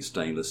drawing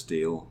stainless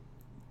steel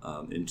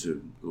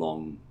into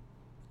long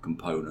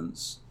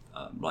components,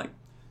 like,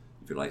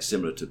 if you like,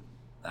 similar to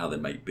how they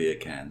make beer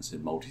cans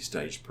in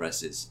multi-stage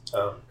presses. Oh,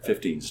 okay.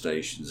 15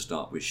 stations,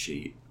 start with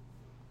sheet,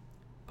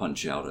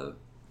 punch out a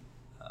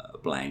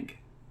blank,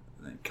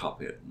 and then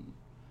cup it and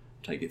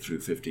take it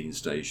through 15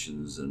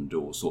 stations and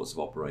do all sorts of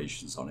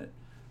operations on it.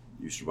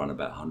 Used to run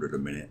about 100 a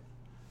minute.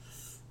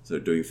 So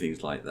doing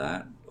things like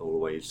that, all the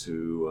way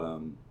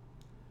to,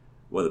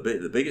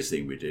 the biggest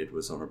thing we did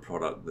was on a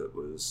product that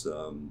was,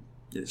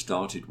 it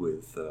started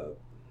with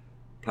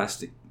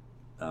plastic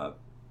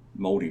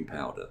molding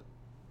powder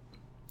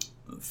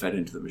fed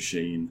into the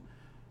machine.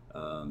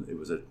 It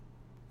was a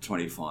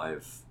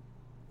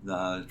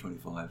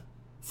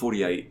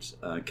 48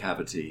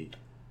 cavity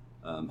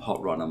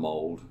hot runner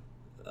mold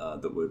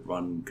that would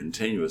run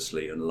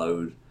continuously and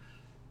load,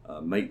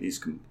 make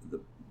these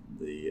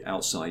the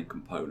outside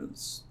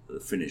components, the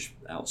finished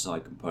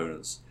outside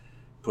components,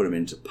 put them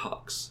into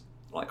pucks,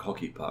 like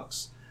hockey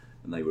pucks,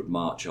 and they would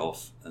march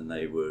off and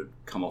they would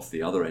come off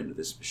the other end of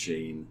this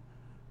machine,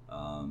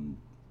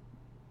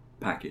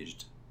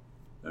 packaged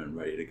and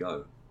ready to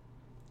go,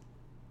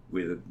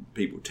 with the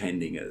people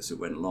tending it as it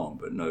went along,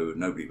 but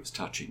nobody was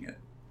touching it.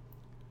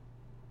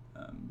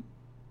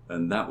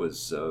 And that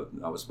was the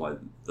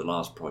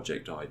last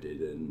project I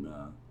did in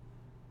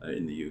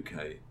the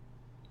UK.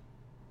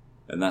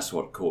 And that's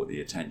what caught the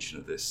attention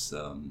of this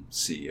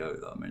CEO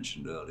that I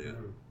mentioned earlier.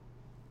 Mm.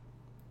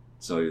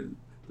 So there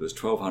was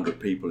 1,200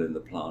 people in the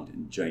plant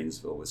in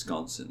Janesville,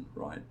 Wisconsin,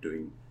 right?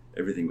 Doing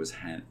everything was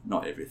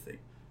not everything.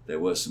 There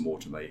were some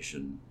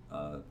automation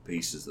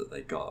pieces that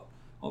they got,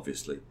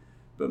 obviously,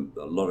 but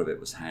a lot of it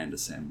was hand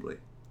assembly,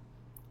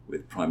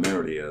 with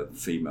primarily a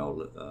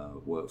female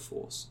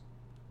workforce.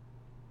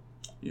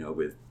 You know,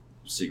 with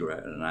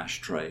cigarette and an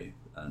ashtray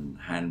and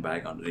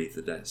handbag underneath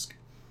the desk.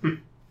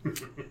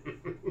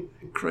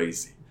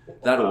 Crazy.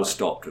 That all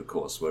stopped, of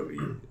course,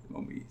 when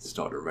we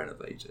started to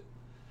renovate it.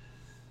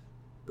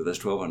 But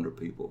there's 1,200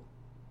 people,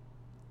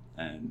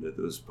 and it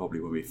was probably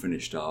when we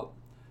finished up.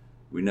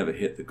 We never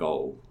hit the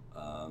goal,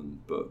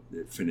 but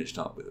it finished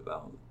up with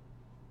about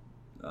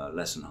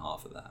less than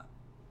half of that.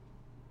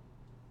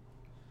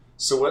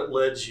 So, what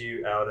led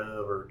you out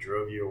of, or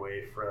drove you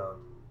away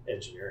from,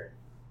 engineering?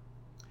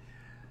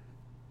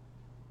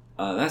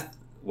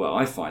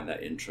 I find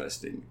that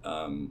interesting.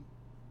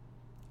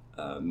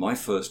 My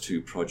first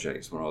two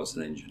projects when I was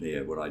an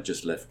engineer, when I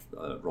just left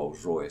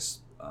Rolls-Royce,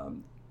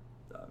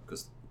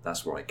 because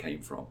that's where I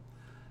came from,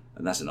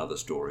 and that's another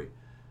story.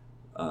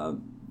 But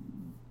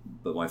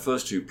my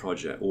first two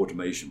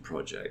automation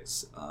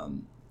projects,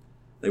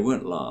 they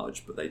weren't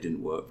large, but they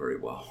didn't work very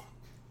well.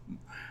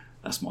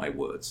 That's my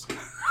words.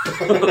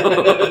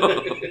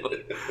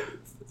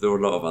 There were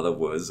a lot of other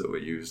words that were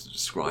used to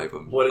describe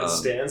them. What did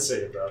Stan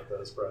say about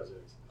those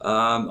projects?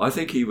 I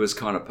think he was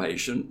kind of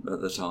patient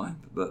at the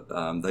time, but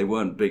they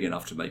weren't big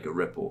enough to make a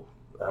ripple,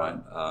 right?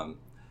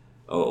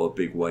 Or a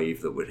big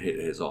wave that would hit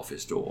his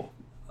office door.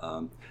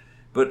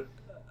 But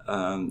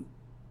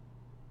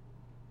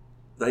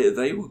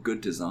they were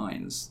good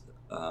designs,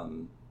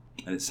 and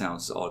it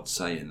sounds odd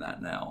saying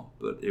that now,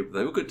 but they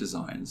were good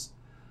designs.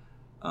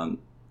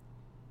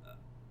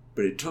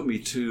 But it took me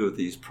two of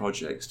these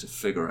projects to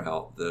figure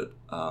out that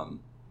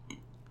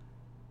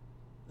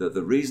that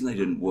the reason they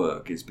didn't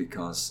work is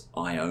because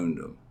I owned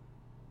them.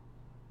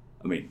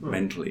 I mean,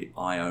 mentally,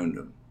 I owned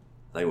them.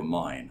 They were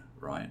mine,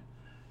 right?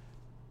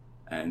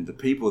 And the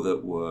people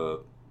that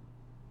were,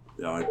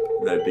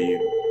 they'd be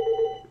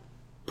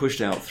pushed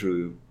out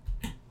through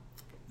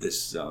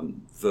this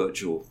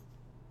virtual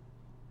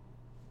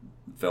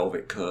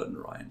velvet curtain,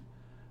 right?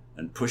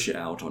 And push it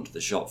out onto the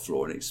shop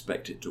floor and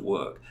expect it to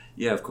work.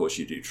 Yeah, of course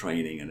you do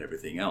training and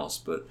everything else,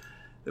 but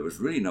there was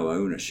really no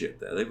ownership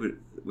there.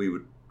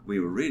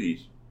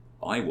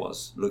 I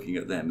was looking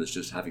at them as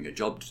just having a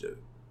job to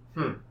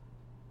do,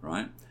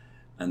 right?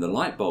 And the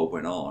light bulb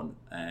went on,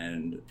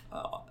 and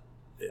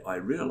I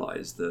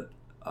realized that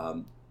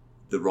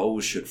the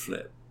roles should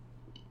flip.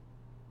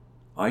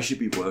 I should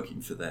be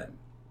working for them.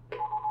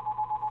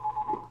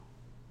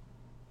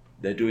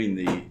 They're doing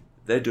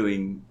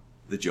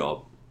the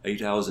job.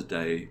 8 hours a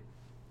day,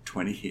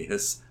 20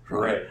 years,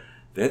 right?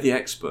 They're the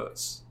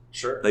experts.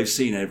 Sure. They've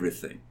seen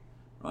everything,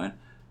 right?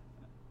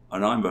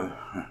 And I'm a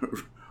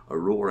a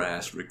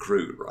raw-ass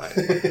recruit, right?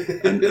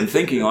 and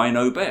thinking I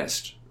know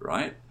best,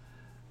 right?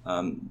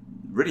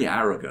 Really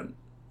arrogant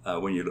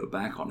when you look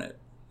back on it.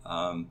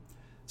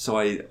 So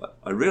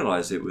I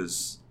realized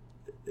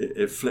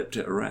it flipped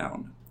it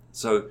around.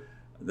 So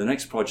the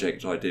next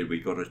project I did,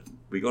 we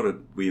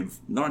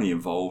not only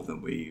involved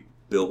them, we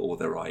built all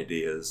their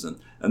ideas,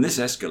 and this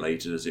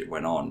escalated as it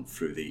went on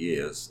through the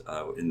years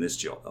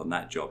on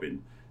that job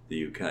in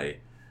the UK,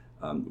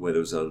 where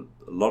there was a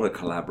lot of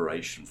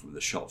collaboration from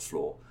the shop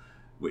floor,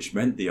 which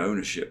meant the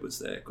ownership was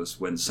there, because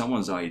when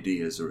someone's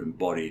ideas are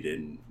embodied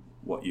in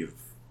what you've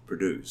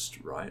produced,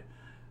 right,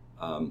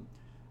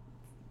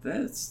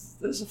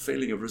 there's a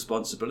feeling of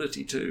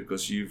responsibility too,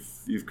 because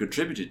you've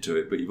contributed to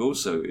it, but you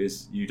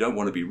don't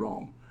want to be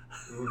wrong,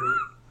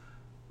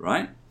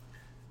 right?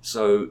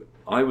 So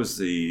I was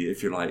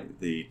if you like,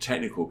 the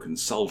technical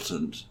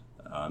consultant.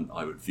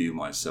 I would view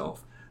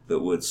myself, that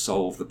would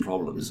solve the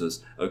problems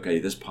as, okay,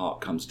 this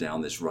part comes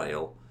down this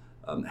rail.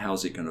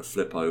 How's it going to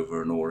flip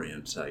over and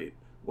orientate?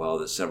 Well,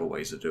 there's several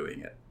ways of doing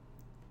it.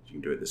 You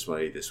can do it this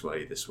way, this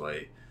way, this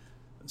way,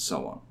 and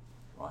so on,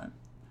 right?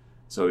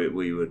 So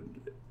we would,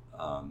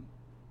 I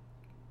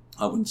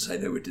wouldn't say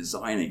they were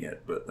designing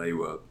it, but they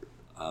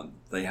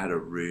had a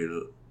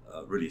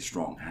really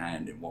strong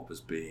hand in what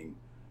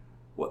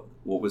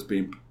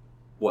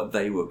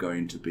they were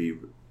going to be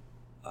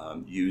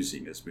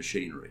using as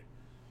machinery,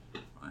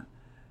 right?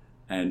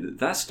 And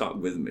that stuck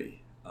with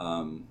me.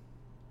 And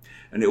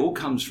it all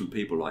comes from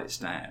people like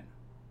Stan.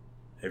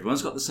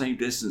 Everyone's got the same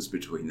distance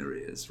between their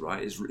ears,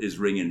 right? Is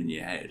ringing in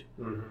your head,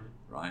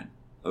 right?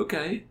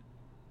 Okay,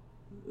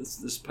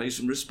 let's pay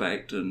some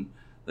respect, and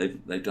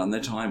they've done their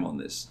time on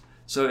this.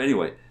 So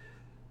anyway,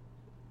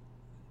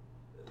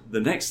 the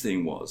next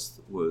thing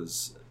was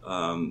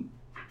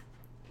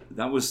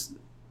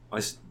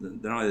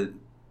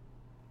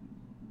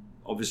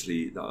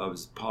obviously I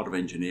was part of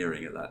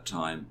engineering at that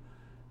time,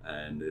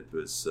 and it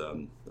was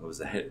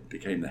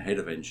became the head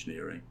of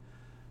engineering.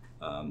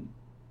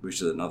 Which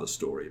is another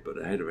story,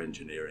 but a head of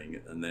engineering,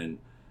 and then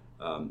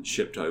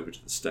shipped over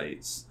to the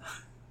States,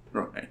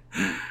 right,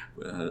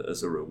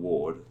 as a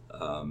reward.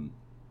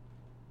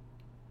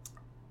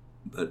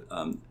 But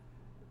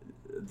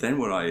then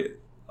when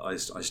I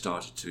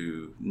started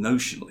to,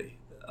 notionally,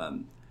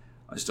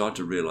 I started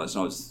to realize,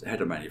 and I was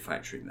head of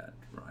manufacturing then,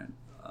 right?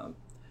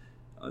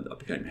 I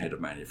became head of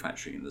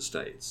manufacturing in the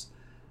States.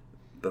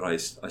 But I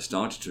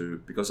started to,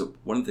 because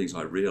one of the things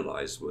I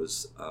realized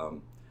was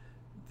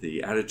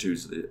the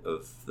attitudes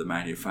of the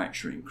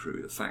manufacturing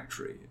crew, the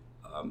factory,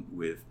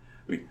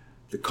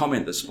 the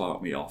comment that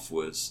sparked me off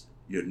was,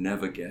 you'll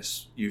never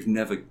guess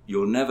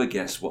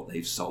what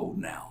they've sold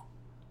now.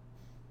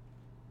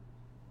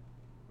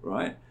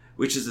 Right?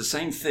 Which is the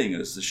same thing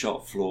as the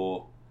shop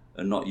floor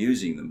and not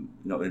using them,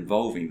 not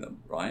involving them,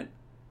 right?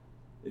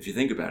 If you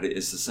think about it,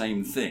 it's the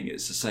same thing.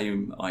 It's the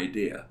same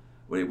idea.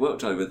 Well, it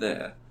worked over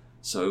there.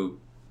 So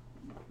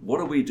what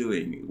are we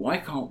doing? Why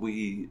can't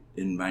we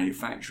in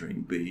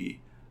manufacturing be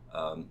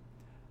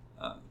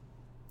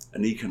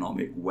an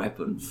economic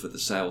weapon for the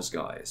sales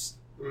guys?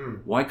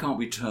 Why can't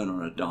we turn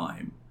on a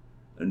dime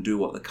and do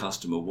what the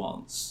customer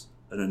wants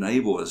and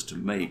enable us to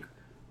make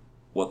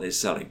what they're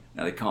selling?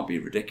 Now, they can't be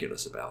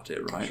ridiculous about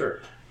it, right? Sure.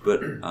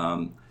 But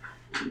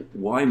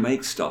why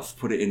make stuff,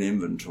 put it in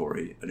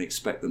inventory, and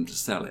expect them to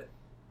sell it?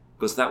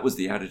 Because that was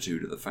the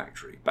attitude of the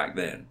factory back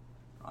then,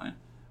 right?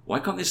 Why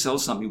can't they sell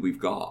something we've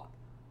got?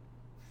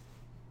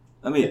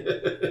 I mean,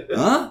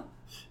 huh?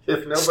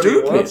 If nobody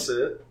Stupid. wants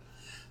it.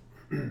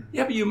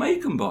 Yeah, but you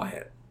make them buy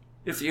it.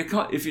 If you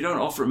don't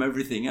offer them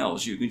everything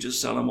else, you can just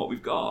sell them what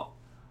we've got.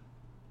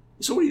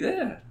 It's already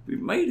there.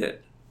 We've made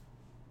it.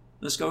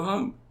 Let's go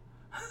home.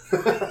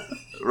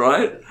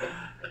 Right?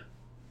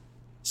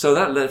 So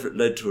that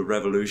led to a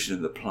revolution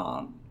in the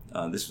plant.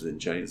 This was in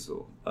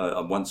Janesville.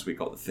 Once we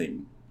got the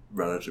thing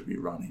relatively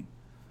running,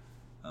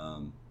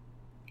 and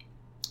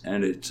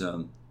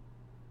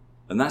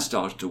that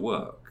started to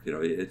work. You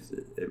know,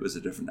 it was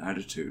a different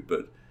attitude,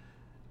 but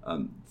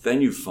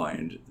then you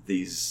find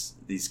these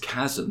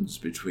chasms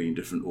between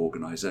different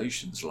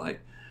organizations.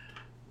 Like,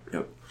 you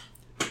know,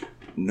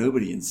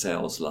 nobody in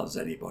sales loves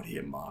anybody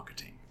in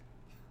marketing,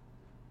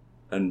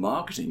 and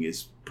marketing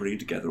is putting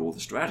together all the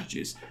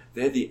strategies.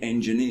 They're the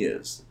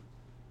engineers.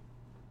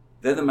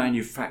 They're the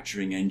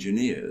manufacturing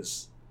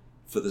engineers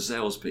for the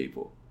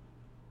salespeople.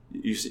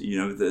 You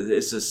know,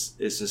 it's a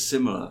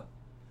similar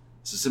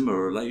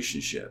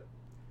relationship.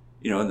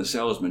 You know, and the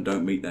salesmen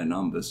don't meet their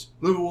numbers.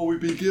 Look at what we've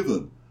been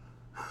given.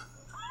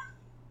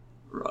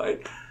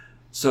 Right?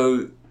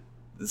 So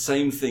the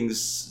same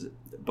things,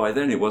 by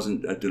then it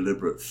wasn't a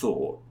deliberate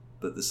thought,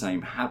 but the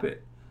same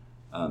habit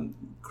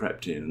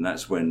crept in. And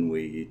that's when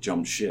we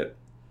jumped ship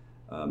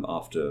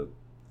after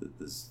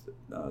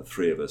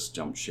three of us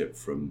jumped ship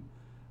from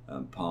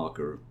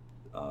Parker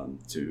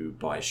to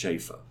buy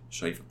Schaefer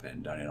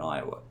Pen down in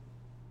Iowa.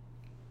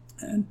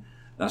 And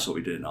that's what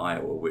we did in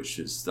Iowa, which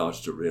is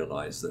started to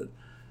realize that,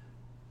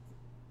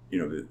 you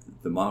know,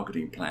 the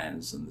marketing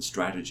plans and the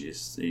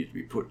strategies need to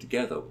be put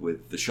together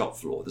with the shop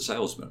floor, the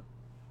salesman,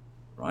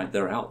 right?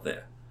 They're out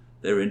there.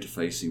 They're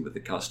interfacing with the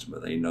customer.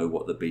 They know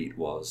what the beat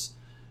was,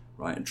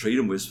 right? And treat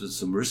them with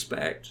some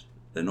respect.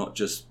 They're not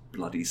just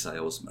bloody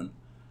salesmen.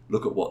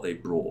 Look at what they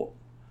brought,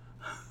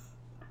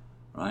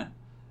 right?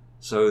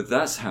 So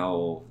that's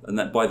how, and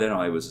that by then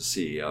I was a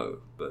CEO,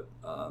 but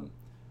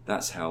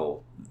that's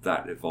how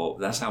that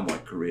evolved. That's how my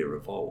career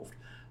evolved.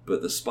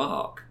 But the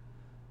spark,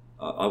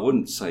 I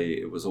wouldn't say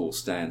it was all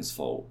Stan's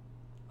fault,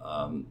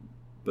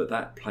 but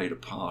that played a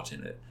part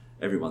in it.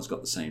 Everyone's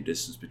got the same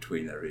distance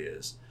between their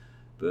ears,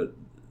 but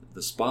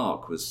the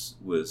spark was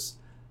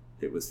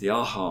the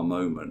aha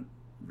moment,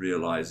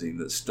 realizing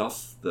that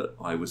stuff that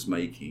I was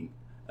making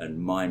and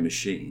my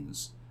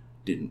machines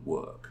didn't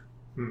work.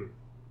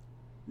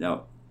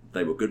 Now,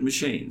 they were good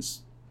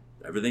machines,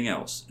 everything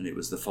else, and it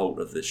was the fault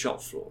of the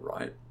shop floor,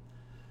 right?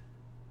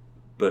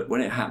 But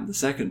when it happened the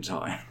second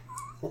time,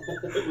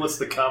 what's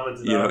the common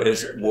you know,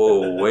 it's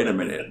whoa, wait a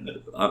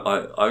minute,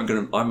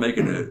 I'm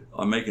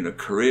making a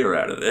career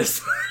out of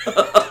this.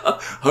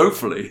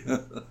 Hopefully.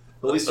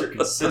 At least you're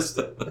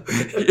consistent.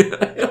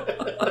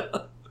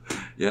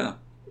 Yeah.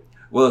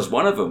 Well, as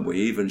one of them, we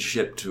even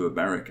shipped to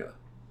America.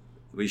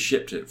 We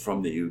shipped it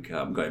from the UK.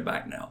 I'm going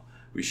back now.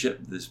 We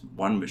shipped this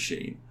one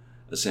machine,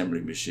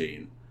 assembly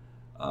machine.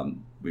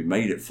 We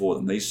made it for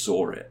them. They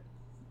saw it.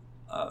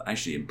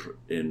 Actually,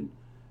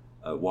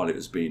 while it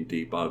was being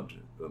debugged,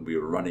 when we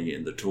were running it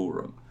in the tool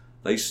room,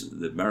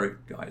 the American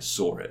guys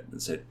saw it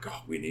and said,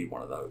 "God, we need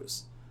one of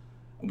those."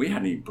 And we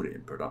hadn't even put it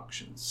in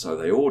production, so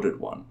they ordered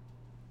one.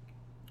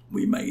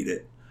 We made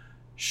it,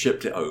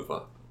 shipped it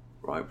over,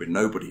 right, with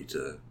nobody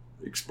to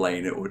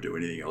explain it or do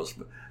anything else.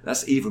 But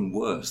that's even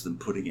worse than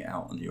putting it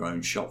out on your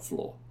own shop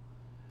floor.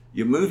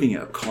 You're moving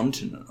it a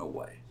continent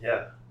away.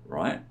 Yeah.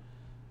 Right?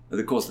 And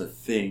of course, the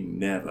thing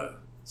never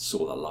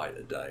saw the light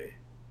of day.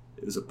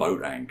 It was a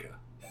boat anchor.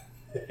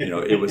 You know,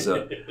 it was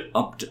a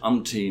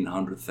umpteen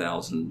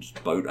 100,000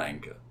 boat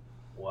anchor.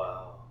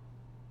 Wow.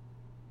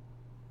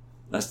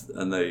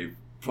 And they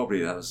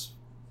probably had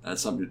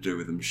something to do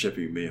with them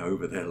shipping me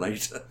over there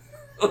later.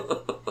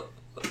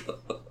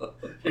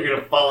 You're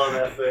gonna follow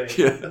that thing.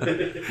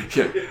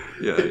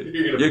 Yeah.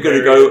 You're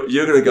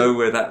gonna go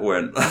where that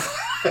went.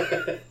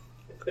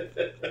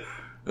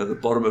 At the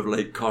bottom of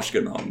Lake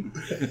Koshkonong.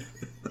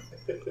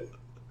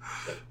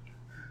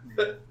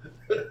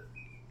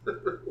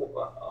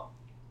 Wow.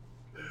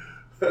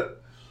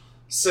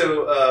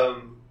 So,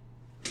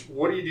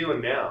 what are you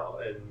doing now?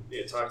 And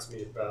talk to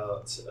me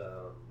about.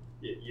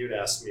 You'd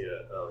asked me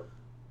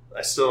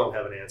I still don't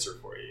have an answer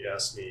for you. You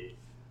asked me,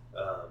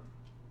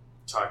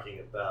 talking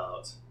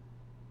about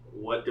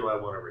what do I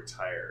want to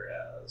retire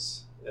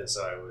as, and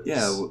so I was.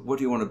 Yeah. What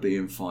do you want to be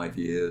in 5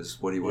 years?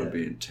 What do you want to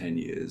be in 10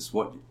 years?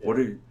 What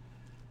do?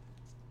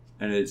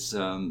 And it's.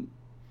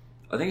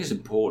 I think it's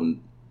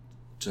important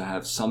to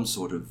have some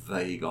sort of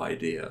vague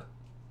idea,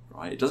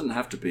 right? It doesn't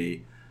have to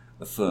be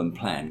a firm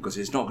plan because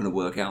it's not going to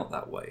work out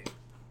that way,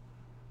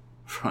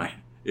 right?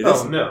 It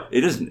isn't.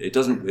 It isn't. It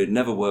doesn't. It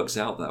never works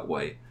out that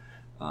way.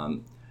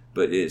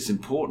 But it's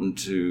important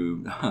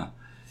to.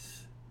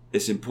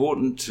 It's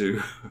important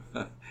to.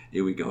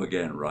 Here we go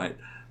again, right?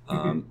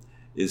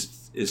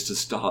 Is to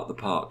start the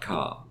parked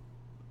car.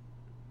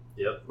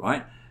 Yep.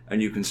 Right,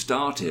 and you can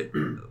start it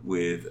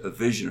with a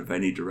vision of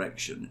any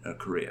direction, a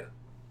career,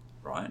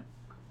 right?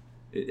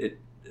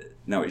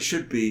 Now it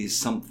should be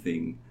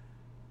something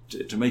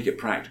to make it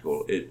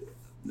practical.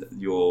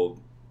 Your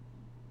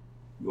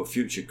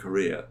future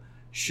career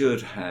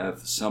should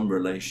have some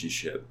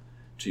relationship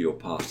to your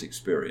past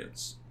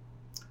experience.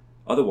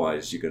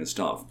 Otherwise, you're going to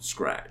start from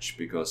scratch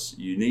because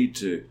you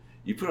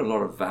put a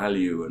lot of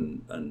value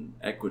and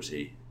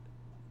equity,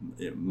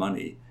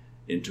 money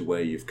into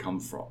where you've come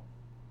from,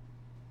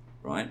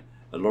 right?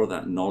 A lot of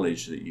that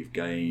knowledge that you've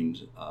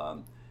gained,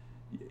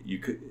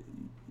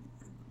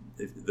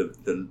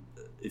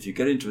 if you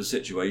get into a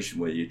situation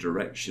where your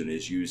direction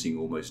is using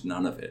almost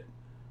none of it,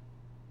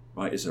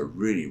 right? It's a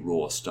really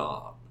raw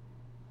start.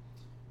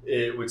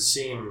 It would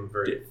seem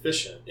very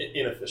inefficient.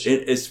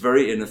 It's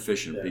very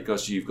inefficient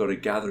because you've got to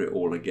gather it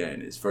all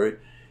again.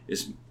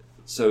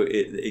 So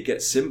it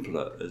gets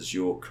simpler as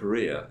your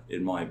career,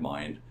 in my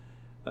mind,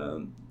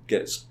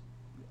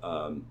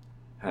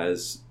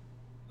 has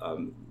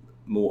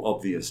more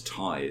obvious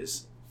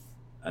ties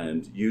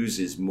and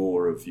uses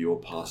more of your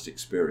past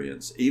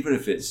experience, even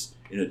if it's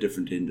in a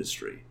different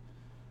industry,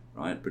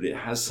 right? But it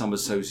has some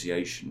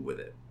association with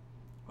it,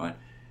 right?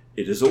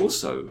 It is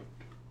also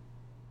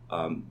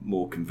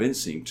more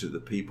convincing to the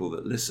people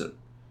that listen,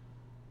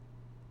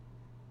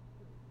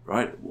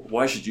 right?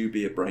 Why should you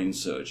be a brain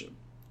surgeon?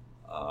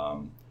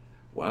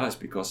 Well, it's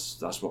because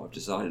that's what I've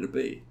decided to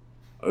be.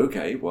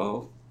 Okay,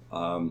 well,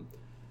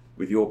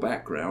 with your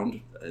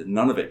background,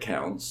 none of it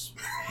counts.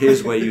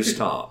 Here's where you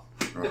start,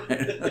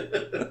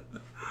 right?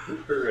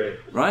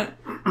 Right?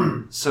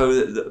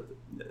 So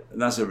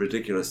that's a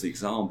ridiculous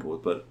example,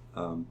 but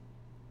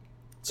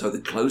so the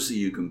closer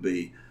you can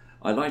be,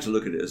 I like to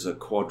look at it as a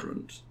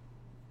quadrant,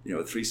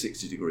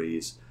 360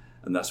 degrees,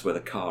 and that's where the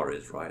car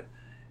is, right?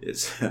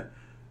 It's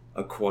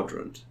a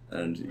quadrant,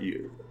 and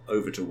you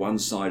over to one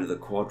side of the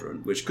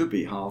quadrant, which could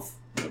be half,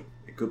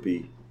 it could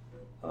be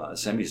a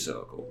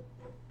semicircle.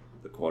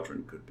 The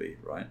quadrant could be,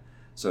 right?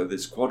 So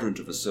this quadrant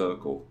of a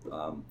circle,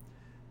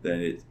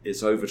 then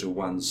it's over to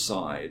one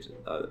side,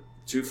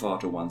 too far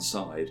to one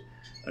side,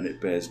 and it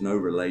bears no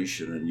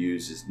relation and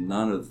uses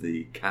none of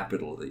the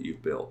capital that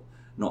you've built.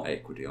 Not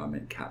equity, I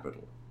meant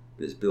capital.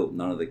 It's built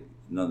none of the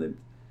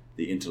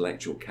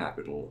intellectual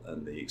capital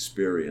and the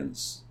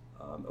experience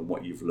and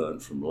what you've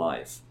learned from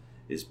life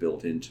is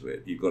built into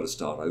it. You've got to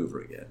start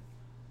over again.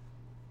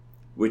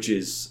 Which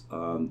is,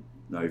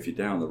 now if you're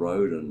down the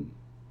road and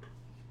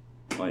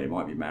you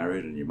might be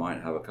married and you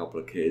might have a couple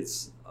of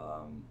kids,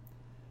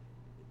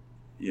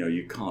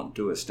 you can't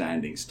do a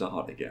standing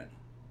start again,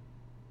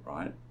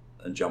 right?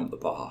 And jump the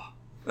bar,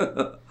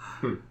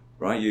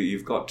 right?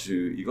 You've got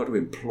to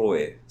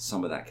employ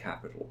some of that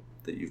capital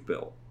that you've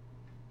built.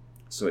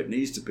 So it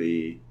needs to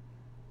be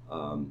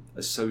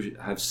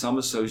have some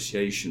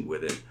association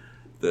with it,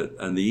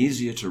 and the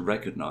easier to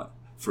recognize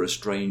for a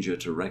stranger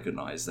to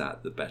recognize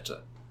that, the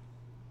better.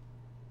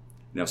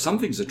 Now, some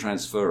things are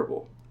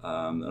transferable,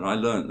 and I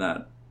learned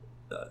that.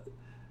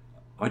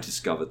 I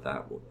discovered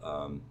that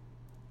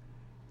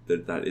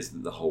that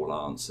isn't the whole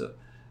answer.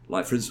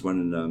 Like, for instance,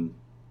 when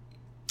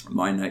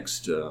my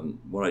next,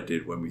 what I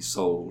did when we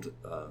sold,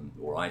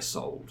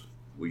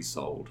 we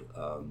sold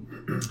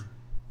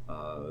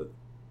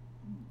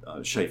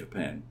Schaefer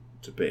pen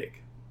to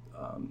Bic.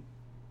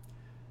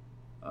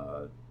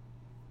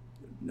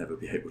 Never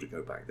be able to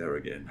go back there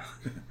again.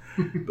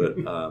 But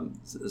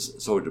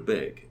sold to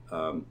Bic.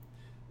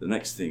 The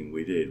next thing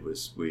we did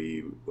was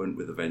we went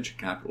with a venture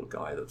capital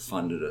guy that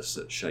funded us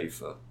at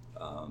Schaefer,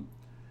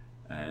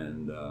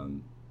 and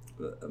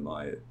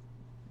the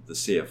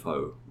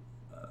CFO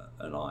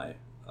and I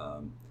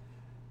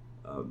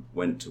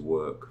went to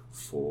work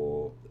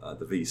for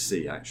the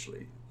VC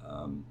actually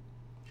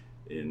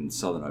in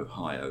Southern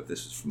Ohio.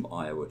 This was from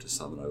Iowa to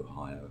Southern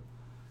Ohio,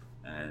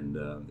 and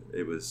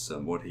it was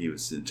what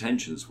his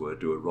intentions were: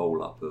 do a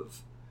roll up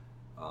of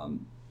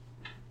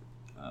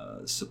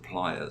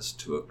suppliers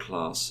to a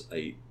Class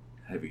 8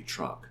 heavy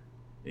truck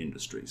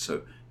industry.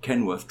 So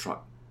Kenworth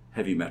truck,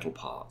 heavy metal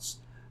parts,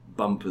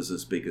 bumpers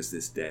as big as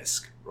this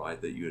desk,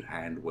 right, that you'd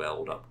hand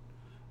weld up.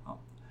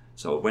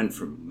 So I went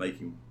from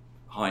making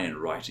high-end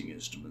writing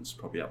instruments,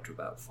 probably up to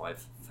about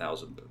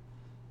 5,000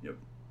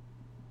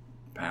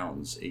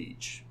 pounds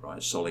each,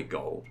 right, solid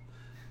gold,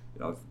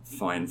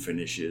 fine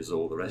finishes,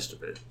 all the rest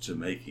of it, to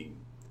making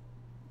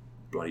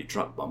bloody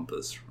truck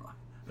bumpers, right,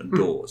 and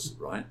doors,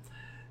 right.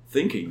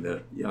 Thinking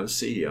that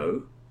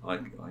CEO, I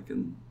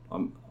can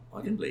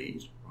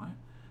lead, right?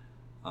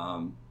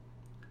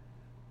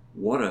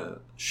 What a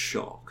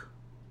shock!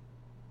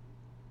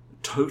 A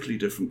totally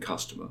different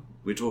customer.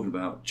 We're talking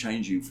about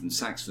changing from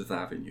Saks Fifth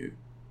Avenue,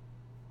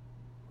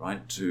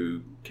 right,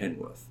 to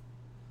Kenworth,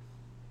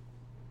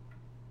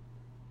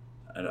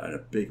 and a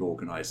big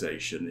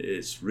organization.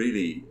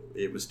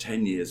 It was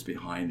 10 years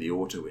behind the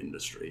auto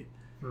industry.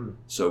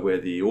 So where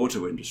the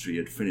auto industry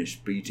had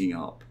finished beating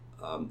up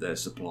their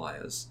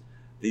suppliers,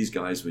 these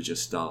guys were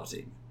just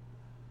starting.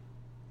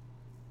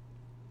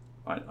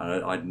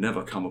 I'd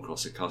never come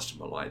across a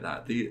customer like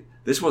that.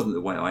 This wasn't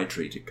the way I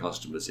treated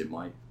customers in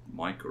my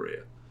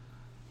career.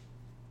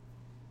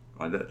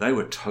 Right? They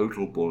were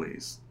total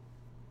bullies.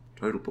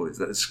 Total bullies.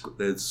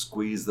 They'd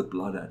squeeze the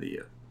blood out of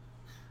you.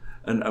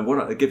 And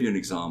I'll give you an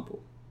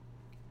example.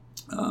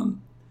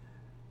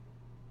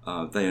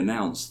 They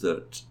announced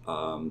that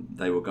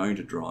they were going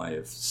to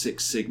drive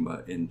Six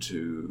Sigma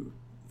into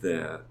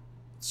their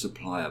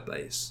supplier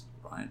base,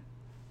 right?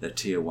 Their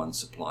tier 1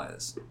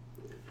 suppliers.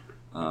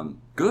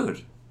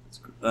 Good.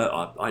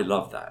 I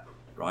love that,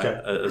 right?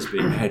 Okay. As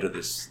being head of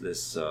this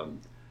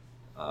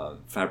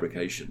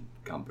fabrication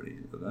company,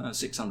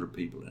 600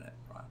 people in it,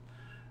 right?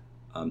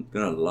 I'm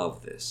going to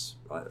love this,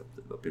 right?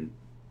 I've been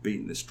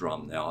beating this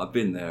drum now. I've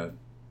been there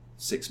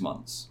 6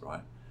 months,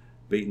 right?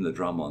 Beating the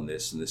drum on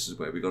this, and this is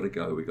where we got to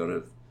go. We've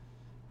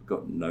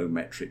got no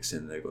metrics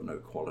in there, got no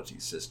quality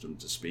system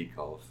to speak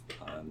of,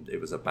 and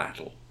it was a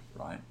battle,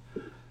 right?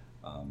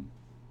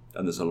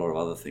 And there's a lot of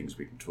other things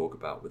we can talk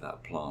about with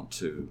that plant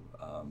too.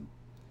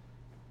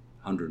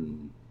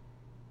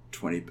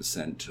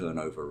 120%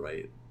 turnover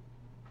rate.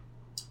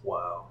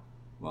 Wow.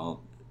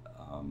 Well,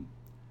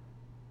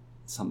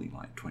 something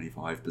like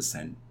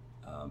 25%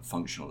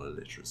 functional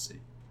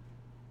illiteracy,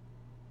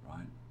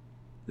 right?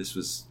 This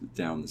was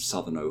down in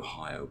Southern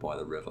Ohio by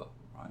the river,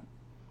 right?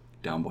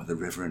 Down by the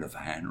river in a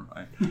van,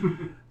 right?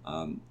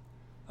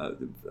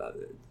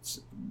 It's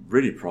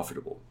really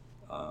profitable,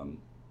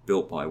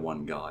 built by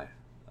one guy.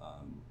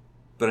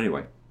 But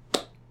anyway,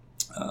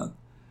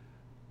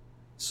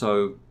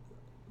 so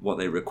what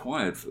they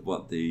required,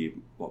 what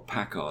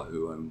Packard,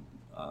 who own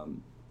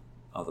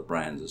other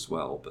brands as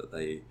well, but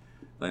they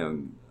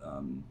own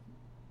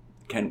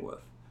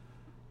Kenworth.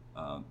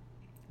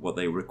 What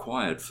they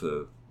required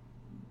for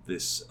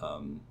this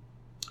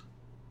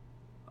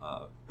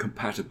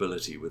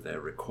compatibility with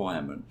their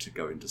requirement to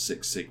go into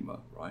Six Sigma,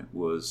 right,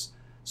 was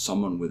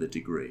someone with a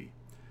degree.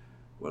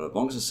 Well,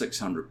 amongst the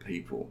 600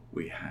 people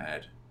we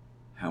had,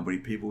 how many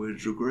people with a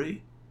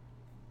degree?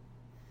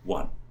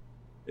 One,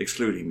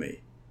 excluding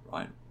me,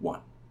 right?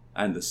 One,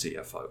 and the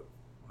CFO.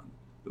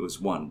 There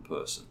was one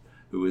person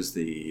who was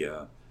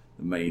the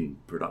main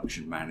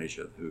production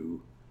manager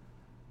who,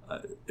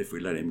 if we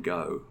let him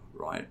go,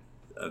 right,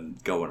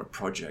 and go on a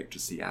project to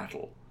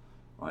Seattle,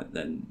 right,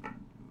 then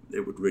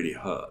it would really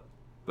hurt.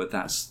 But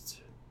that's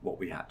what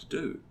we had to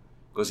do,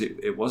 because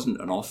it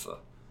wasn't an offer.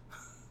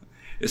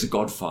 It's a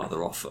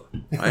Godfather offer,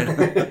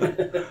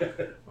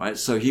 right? Right.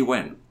 So he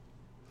went,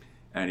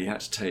 and he had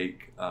to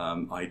take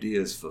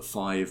ideas for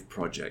 5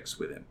 projects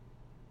with him,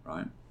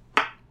 right?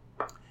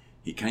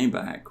 He came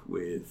back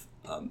with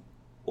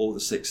all the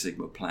Six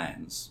Sigma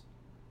plans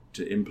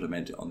to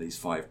implement it on these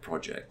 5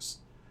 projects,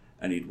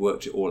 and he'd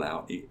worked it all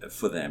out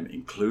for them,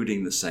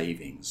 including the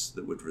savings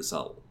that would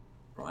result,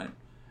 right?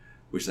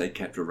 Which they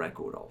kept a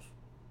record of.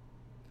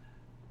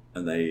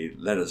 And they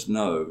let us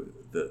know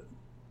that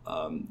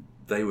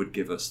they would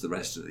give us the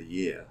rest of the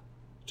year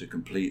to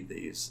complete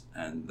these,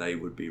 and they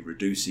would be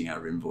reducing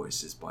our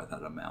invoices by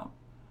that amount.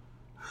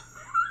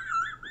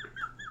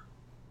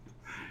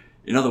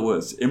 In other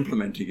words,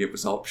 implementing it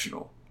was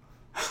optional.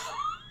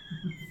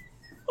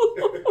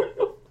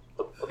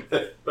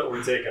 But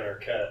we're taking our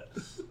cut.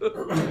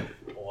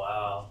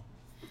 Wow.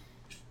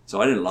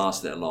 So I didn't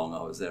last that long.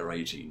 I was there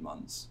 18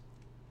 months.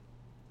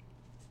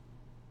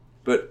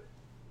 But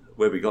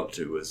where we got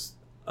to was,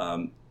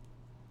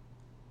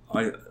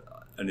 my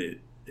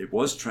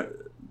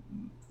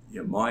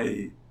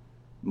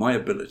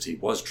ability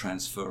was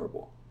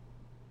transferable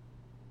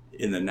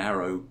in the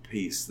narrow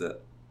piece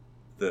that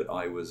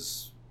I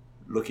was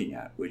looking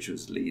at, which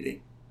was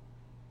leading.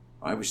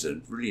 Right, which is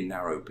a really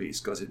narrow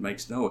piece because it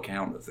makes no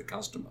account of the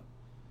customer.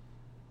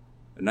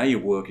 And now you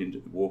walk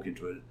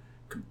into a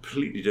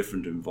completely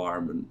different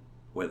environment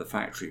where the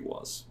factory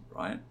was,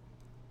 right?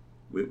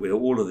 With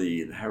all of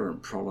the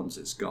inherent problems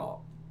it's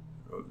got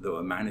that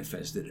were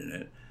manifested in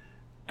it,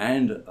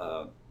 and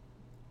a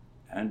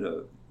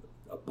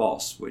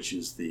boss, which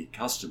is the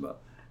customer,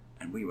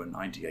 and we were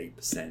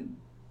 98%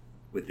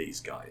 with these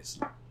guys,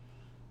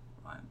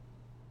 right?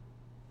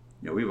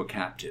 You know, we were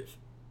captive.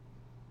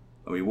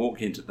 And we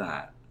walk into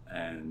that,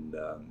 and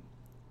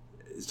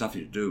it's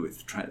nothing to do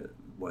with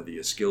whether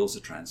your skills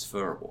are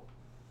transferable,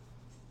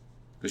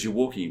 because you're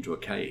walking into a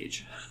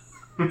cage.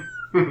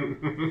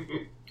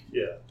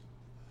 Yeah.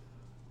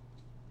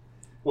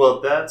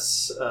 Well,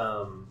 that's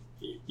I'm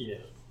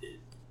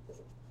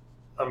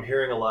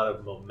hearing a lot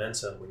of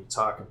momentum when you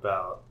talk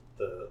about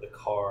the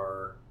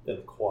car and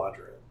the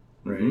quadrant,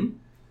 right? Mm-hmm.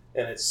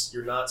 And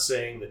you're not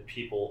saying that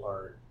people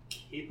aren't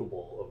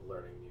capable of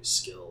learning new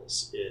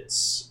skills.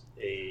 It's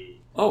a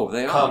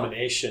they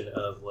combination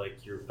of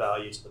like your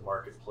value to the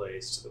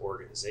marketplace, to the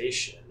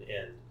organization,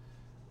 and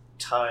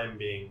time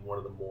being one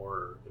of the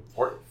more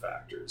important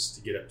factors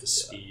to get up to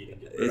speed and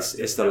get productive.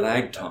 It's the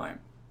lag time.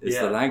 It's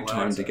the lag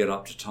time to get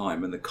up to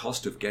time, and the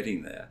cost of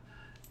getting there,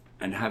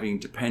 and having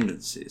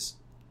dependencies.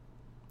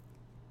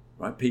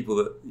 Right, people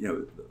that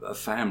a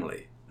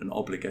family and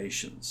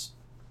obligations.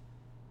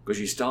 Because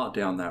you start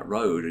down that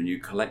road and you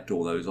collect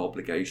all those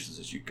obligations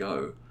as you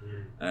go,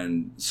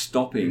 and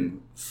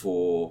stopping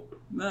for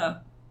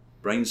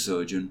brain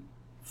surgeon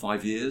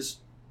 5 years,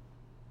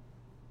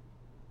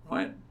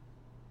 right,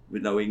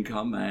 with no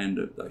income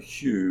and a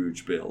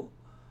huge bill,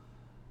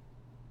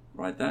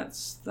 right?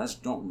 That's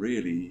not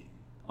really,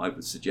 I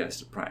would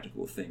suggest, a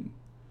practical thing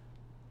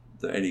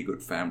that any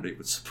good family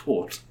would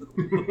support.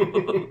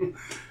 You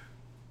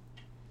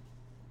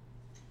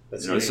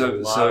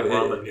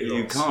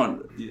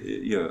can't.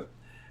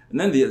 And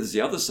then there's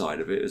the other side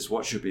of it is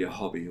what should be a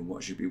hobby and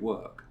what should be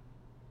work.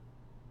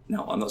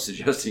 Now, I'm not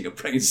suggesting a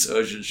brain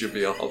surgeon should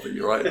be a hobby,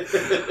 right?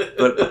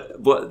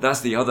 but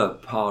that's the other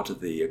part of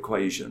the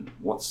equation.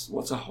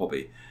 What's a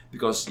hobby?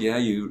 Because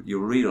you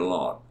read a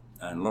lot,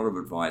 and a lot of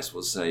advice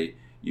will say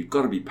you've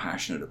got to be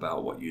passionate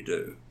about what you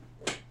do,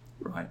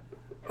 right?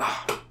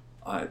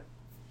 I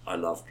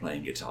love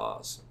playing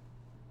guitars.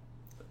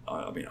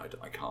 I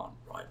can't,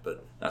 right?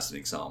 But that's an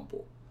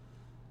example.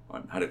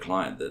 I had a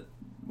client that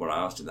when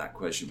I asked him that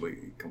question,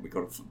 we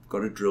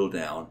got to drill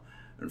down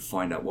and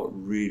find out what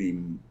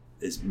really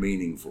is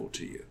meaningful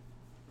to you,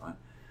 right?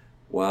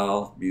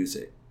 Well,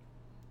 music.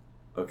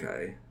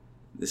 Okay,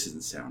 this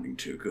isn't sounding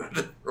too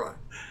good, right?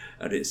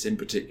 And it's in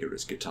particular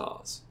it's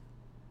guitars.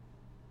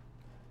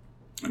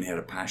 And he had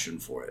a passion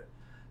for it,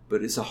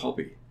 but it's a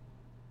hobby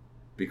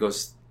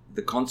because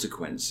the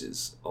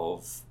consequences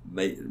of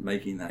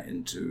making that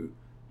into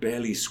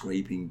barely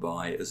scraping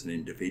by as an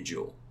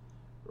individual,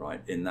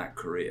 right, in that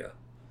career,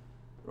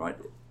 right?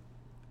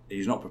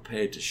 He's not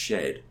prepared to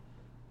shed,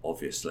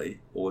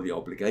 obviously, all the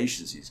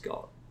obligations he's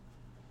got.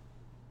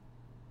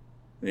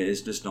 I mean,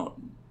 it's not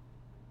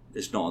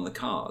on the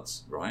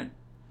cards, right?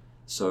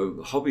 So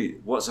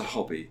what's a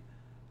hobby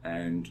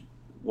and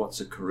what's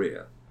a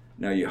career?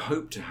 Now, you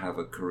hope to have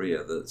a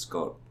career that's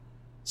got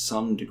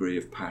some degree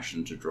of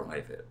passion to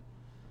drive it.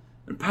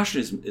 And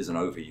passion is an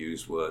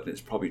overused word, and it's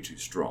probably too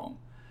strong.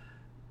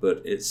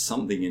 But it's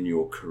something in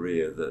your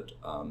career that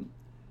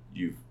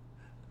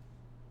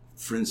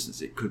for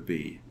instance, it could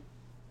be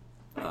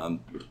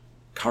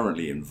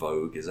currently in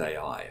vogue is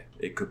AI.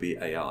 It could be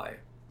AI.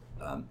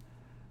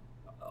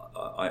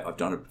 I've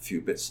done a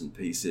few bits and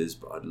pieces,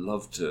 but I'd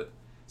love to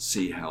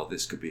see how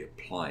this could be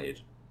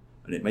applied.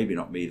 And it may be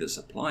not me that's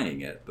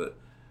applying it, but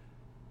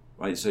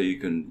right. So you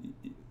can.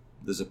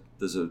 There's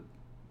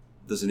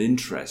an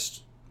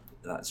interest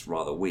that's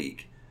rather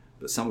weak,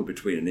 but somewhere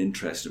between an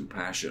interest and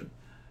passion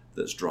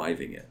that's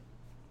driving it.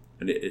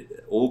 And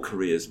all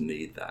careers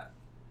need that.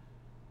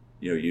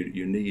 You know,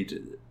 you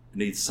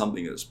need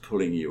something that's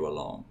pulling you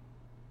along.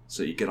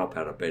 So you get up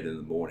out of bed in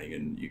the morning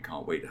and you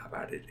can't wait to have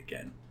at it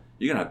again.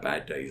 You're going to have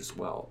bad days as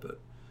well, but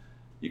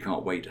you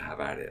can't wait to have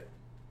at it.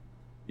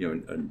 You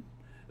know, and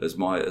as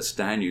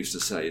Stan used to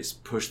say, is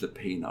push the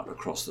peanut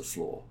across the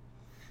floor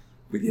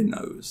with your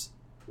nose.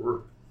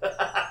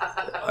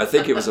 I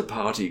think it was a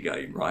party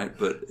game, right?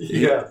 But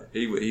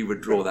he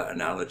would draw that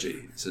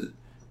analogy. So,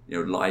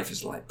 you know, life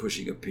is like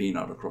pushing a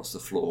peanut across the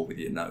floor with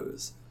your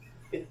nose.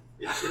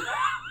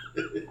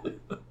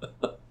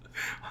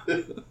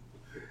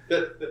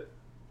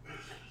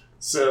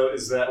 So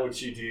is that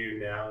what you do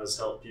now, is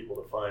help people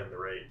to find the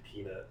right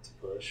peanut to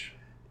push?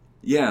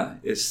 Yeah,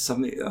 it's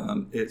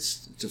something,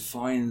 it's to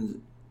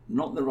find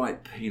not the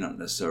right peanut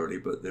necessarily,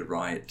 but the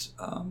right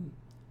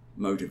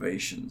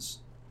motivations.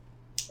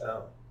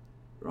 Oh.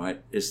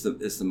 Right? It's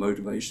the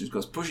motivations,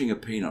 because pushing a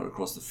peanut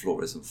across the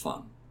floor isn't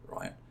fun,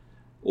 right?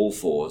 All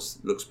fours,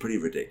 looks pretty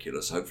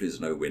ridiculous. Hopefully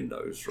there's no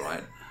windows,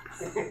 right?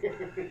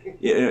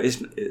 Yeah,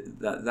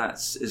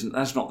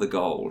 that's not the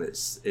goal.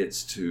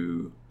 It's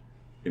to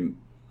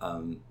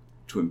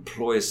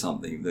employ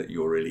something that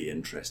you're really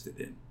interested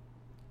in,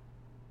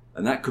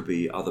 and that could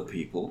be other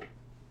people.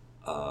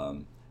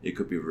 It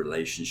could be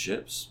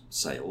relationships,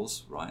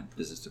 sales, right?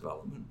 Business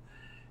development.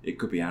 It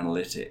could be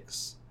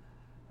analytics.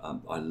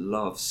 I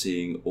love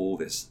seeing all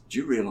this. Do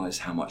you realize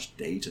how much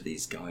data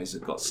these guys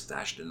have got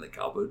stashed in the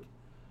cupboard?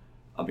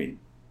 I mean,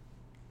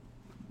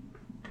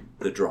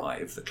 the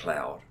drive, the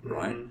cloud,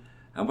 right? Mm-hmm.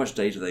 How much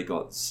data they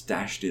got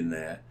stashed in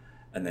there,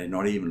 and they're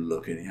not even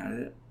looking at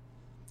it.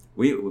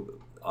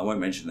 I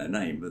won't mention their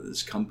name, but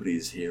there's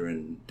companies here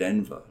in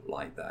Denver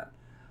like that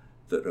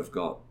have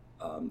got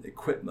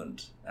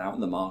equipment out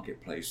in the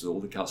marketplace with all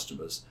the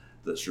customers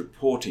that's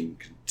reporting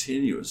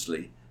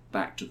continuously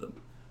back to them,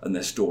 and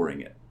they're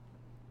storing it.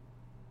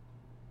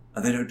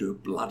 And they don't do a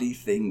bloody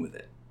thing with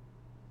it.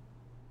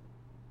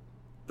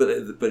 But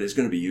it's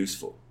going to be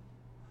useful.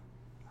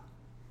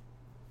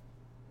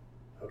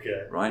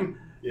 Okay. Right?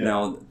 Yeah.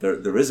 Now,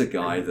 there is a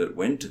guy that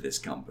went to this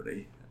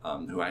company,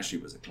 who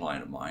actually was a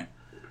client of mine,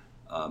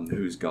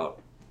 who's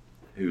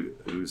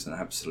an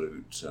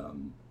absolute,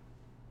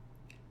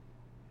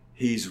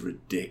 he's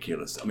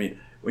ridiculous. I mean,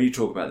 when you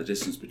talk about the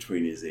distance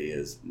between his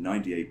ears,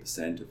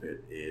 98% of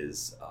it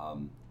is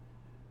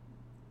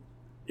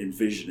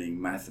envisioning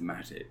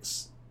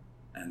mathematics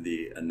and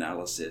the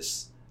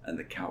analysis and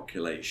the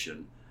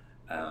calculation,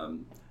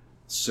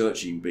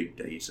 searching big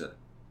data,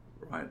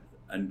 right,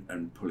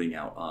 and pulling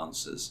out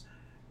answers.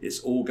 It's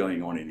all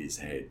going on in his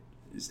head.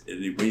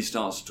 When he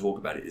starts to talk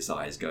about it, his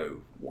eyes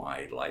go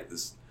wide like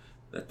this.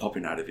 They're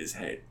popping out of his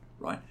head,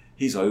 right?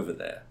 He's over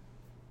there.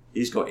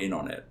 He's got in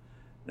on it.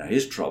 Now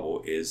his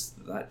trouble is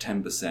that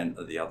 10%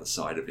 of the other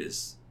side of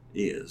his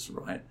ears,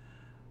 right,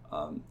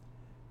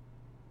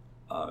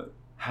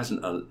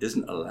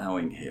 isn't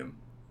allowing him.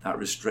 That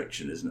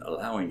restriction isn't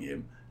allowing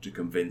him to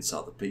convince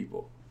other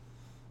people.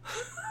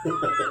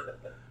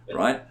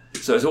 Right?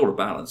 So it's all a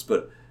balance,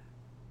 but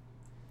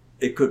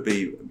it could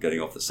be getting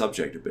off the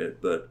subject a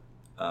bit, but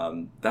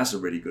that's a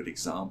really good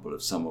example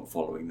of someone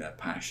following their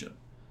passion.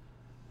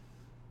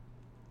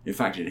 In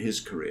fact, in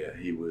his career,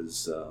 he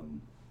was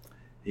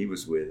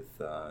with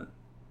I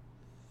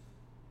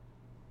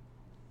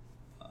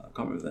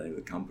can't remember the name of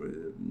the company,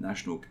 the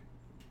National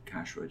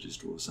Cash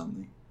Register or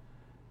something.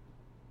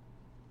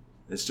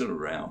 They're still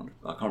around.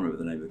 I can't remember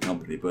the name of the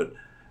company, but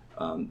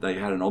they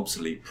had an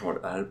obsolete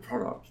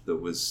product that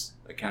was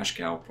a cash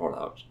cow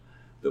product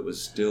that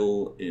was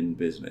still in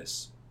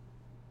business,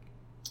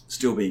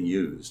 still being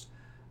used,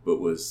 but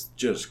was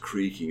just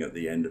creaking at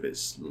the end of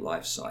its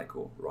life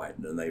cycle, right?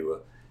 And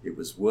it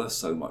was worth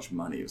so much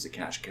money. It was a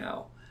cash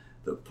cow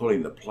that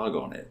pulling the plug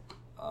on it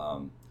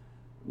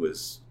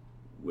was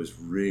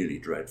really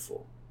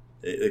dreadful.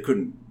 They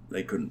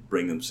couldn't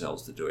bring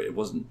themselves to do it.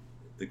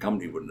 The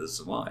company wouldn't have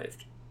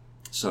survived.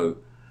 So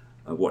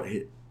what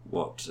he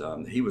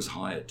was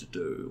hired to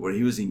do, well,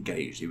 he was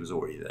engaged, he was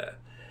already there.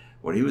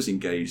 What he was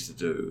engaged to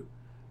do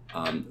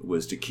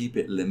was to keep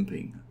it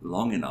limping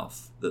long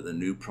enough that the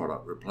new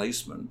product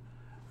replacement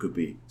could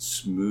be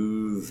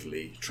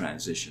smoothly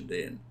transitioned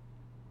in.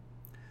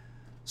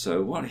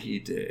 So what he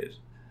did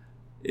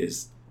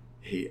is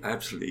he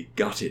absolutely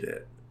gutted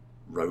it,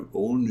 wrote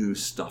all new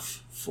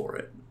stuff for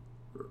it,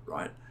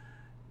 right?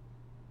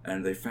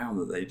 And they found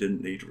that they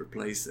didn't need to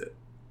replace it.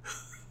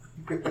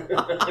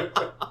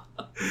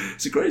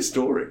 It's a great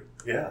story.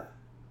 Yeah.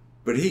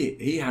 But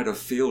he had a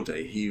field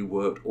day. He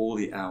worked all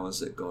the hours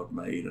that God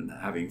made and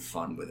having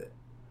fun with it.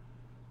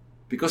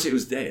 Because it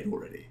was dead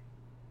already.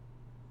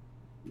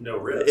 No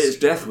risk. Its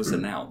death was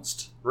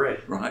announced.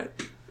 Right. Right.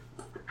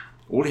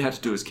 All he had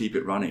to do was keep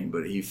it running,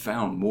 but he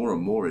found more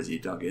and more as he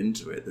dug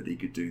into it that he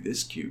could do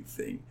this cute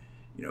thing.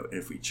 You know,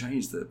 if we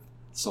changed the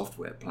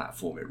software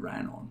platform it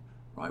ran on,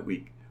 right,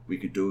 we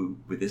could do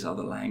with this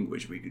other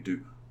language, we could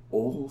do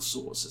all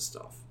sorts of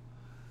stuff.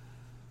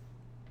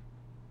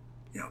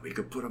 You know, we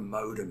could put a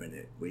modem in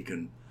it. We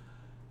can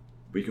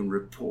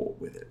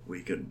report with it.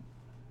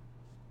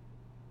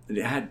 And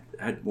it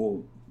had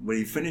more. When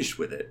he finished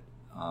with it,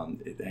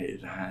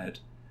 it had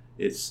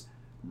its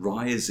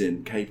rise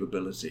in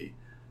capability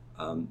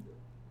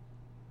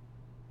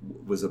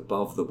was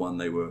above the one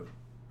they were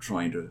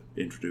trying to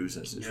introduce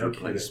as its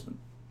replacement.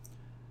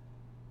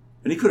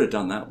 And he could have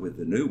done that with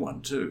the new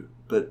one too.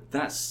 But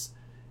that's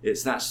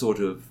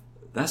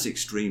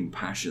extreme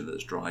passion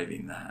that's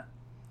driving that.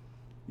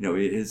 You know,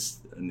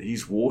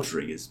 he's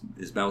watering,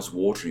 his mouth's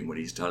watering when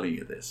he's telling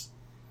you this.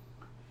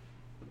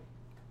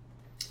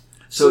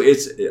 So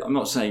I'm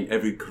not saying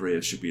every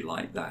career should be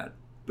like that,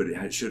 but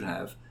it should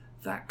have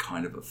that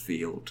kind of a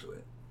feel to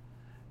it.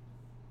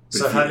 But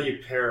so how do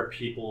you pair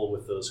people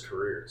with those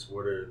careers?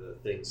 What are the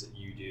things that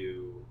you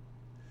do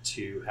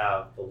to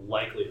have the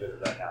likelihood of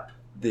that happening?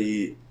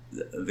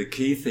 The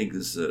key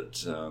things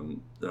that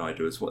I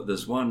do is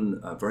there's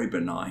one very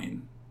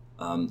benign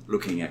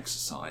looking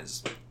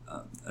exercise.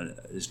 And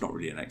it's not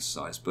really an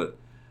exercise, but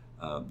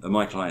and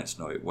my clients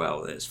know it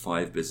well. There's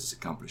 5 business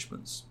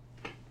accomplishments,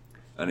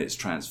 and it's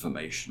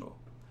transformational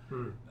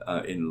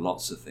in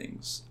lots of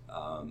things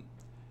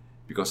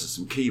because there's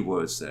some key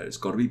words there. It's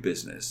got to be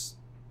business.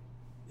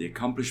 The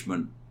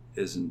accomplishment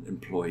isn't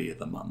employee of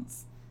the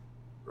month,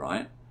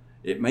 right?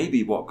 It may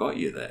be what got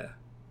you there,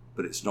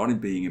 but it's not in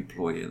being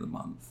employee of the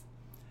month.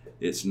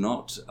 It's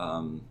not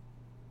a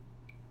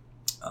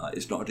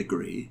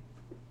degree,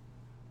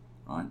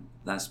 right?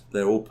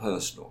 They're all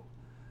personal.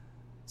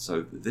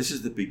 So this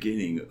is the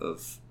beginning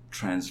of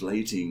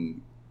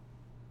translating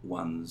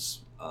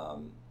one's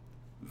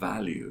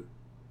value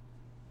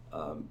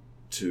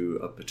to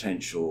a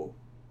potential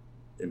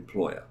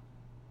employer,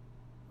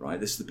 right?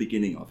 This is the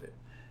beginning of it.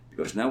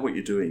 Because now what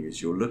you're doing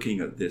is you're looking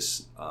at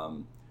this,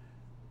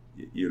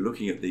 you're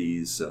looking at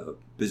these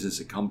business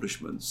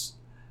accomplishments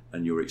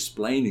and you're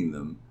explaining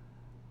them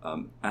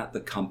at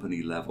the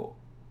company level.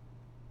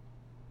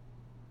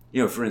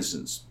 You know, for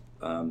instance,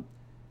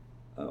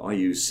 I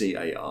use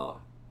CAR,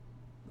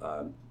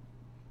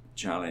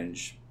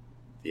 challenge,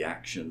 the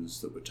actions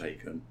that were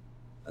taken,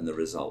 and the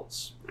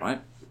results,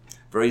 right?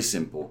 Very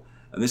simple.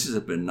 And this is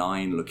a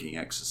benign looking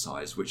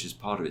exercise, which is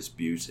part of its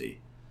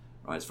beauty,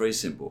 right? It's very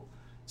simple.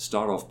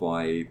 Start off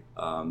by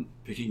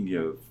picking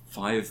your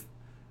 5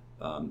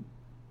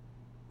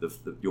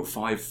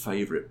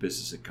 favorite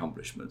business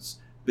accomplishments.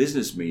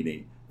 Business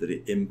meaning that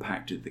it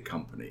impacted the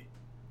company.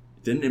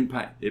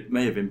 It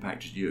may have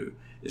impacted you.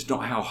 It's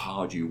not how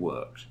hard you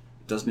worked.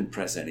 It doesn't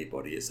impress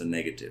anybody. It's a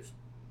negative.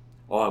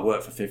 Oh, I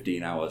worked for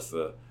 15 hours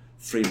for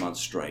 3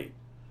 months straight.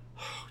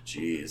 Oh,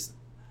 geez,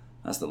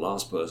 that's the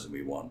last person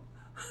we want.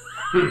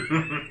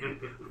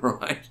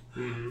 Right?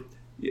 Mm-hmm.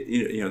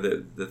 You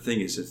know, the thing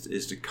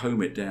is to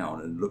comb it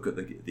down and look at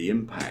the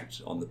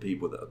impact on the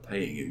people that are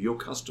paying you, your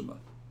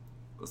customer.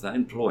 Because that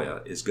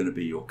employer is going to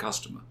be your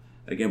customer.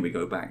 Again, we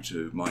go back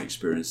to my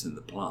experience in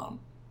the plant,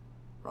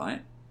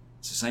 right?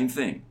 It's the same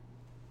thing.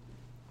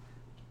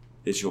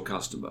 It's your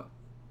customer.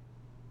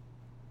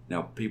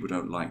 Now, people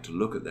don't like to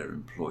look at their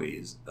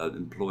employers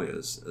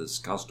as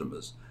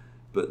customers,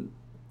 but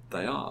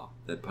they are.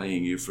 They're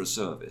paying you for a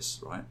service,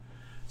 right?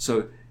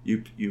 So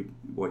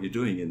what you're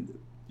doing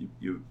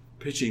you're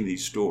pitching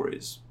these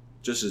stories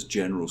just as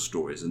general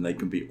stories, and they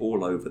can be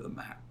all over the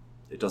map.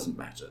 It doesn't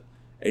matter.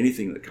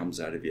 Anything that comes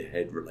out of your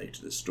head related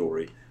to the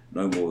story,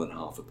 no more than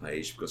half a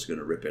page, because you're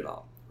going to rip it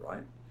up,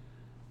 right?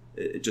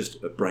 It's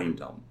just a brain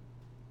dump.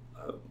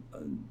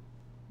 And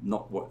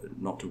not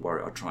to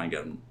worry. I try and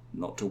get them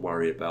not to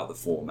worry about the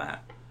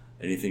format,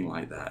 anything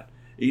like that.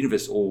 Even if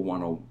it's all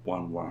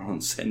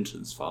one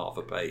sentence for half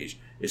a page,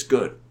 it's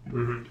good.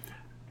 Mm-hmm.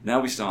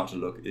 Now we start to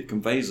look. It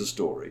conveys a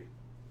story.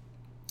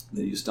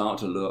 Then you start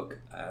to look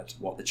at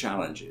what the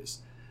challenge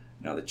is.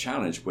 Now the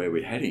challenge where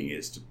we're heading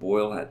is to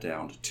boil that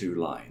down to 2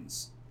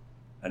 lines,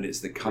 and it's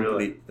the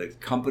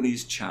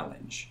company's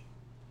challenge.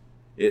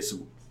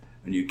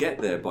 And you get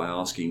there by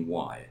asking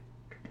why.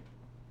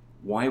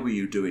 Why were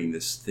you doing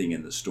this thing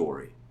in the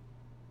story?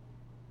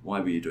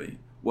 Why were you doing it?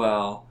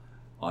 Well,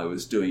 I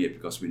was doing it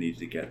because we needed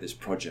to get this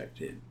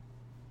project in.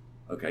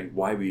 Okay,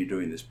 why were you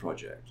doing this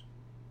project?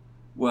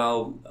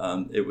 Well,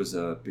 it was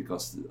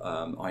because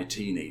IT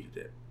needed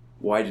it.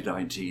 Why did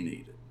IT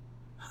need it?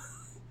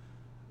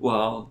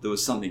 Well, there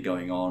was something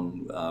going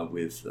on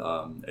with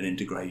an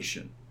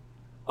integration.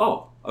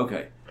 Oh,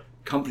 okay.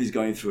 Company's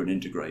going through an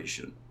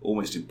integration.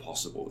 Almost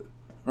impossible,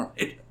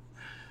 right?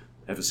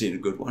 Ever seen a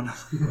good one?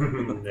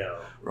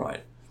 No.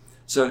 Right.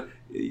 So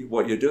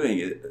what you're doing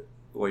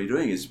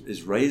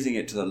is raising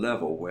it to the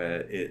level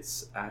where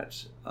it's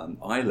at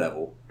eye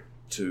level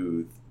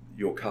to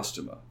your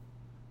customer,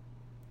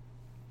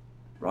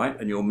 right?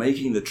 And you're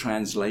making the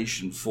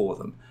translation for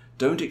them.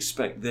 Don't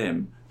expect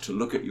them to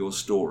look at your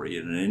story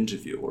in an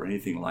interview or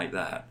anything like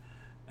that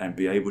and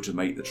be able to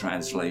make the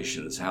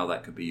translation as how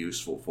that could be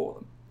useful for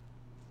them.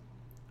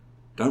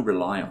 Don't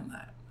rely on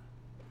that.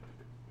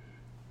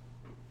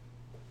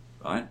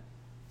 Right?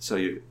 So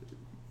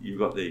you've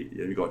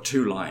got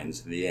 2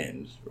 lines in the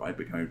end, right?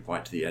 We're going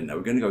right to the end. Now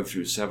we're going to go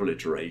through several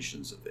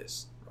iterations of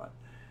this, right?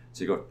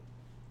 So you've got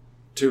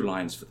 2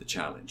 lines for the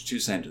challenge, 2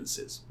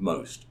 sentences,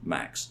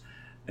 max,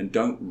 and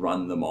don't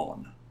run them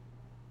on,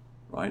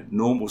 right?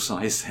 Normal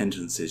size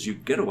sentences, you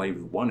get away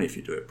with 1 if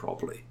you do it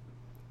properly,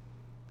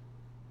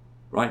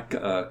 right?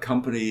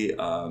 Company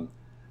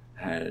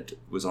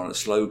was on a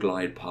slow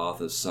glide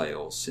path of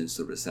sales since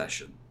the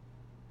recession.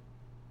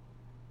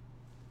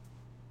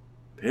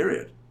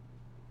 Period.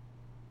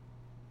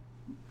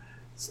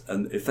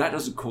 And if that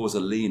doesn't cause a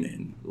lean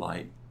in,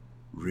 like,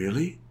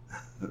 really?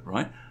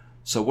 Right?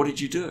 So what did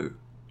you do?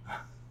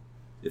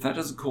 If that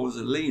doesn't cause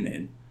a lean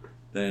in,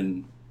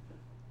 then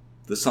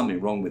there's something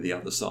wrong with the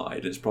other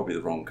side. It's probably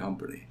the wrong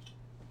company.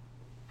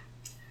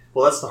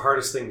 Well, that's the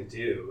hardest thing to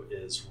do,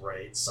 is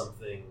write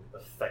something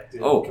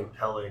effective,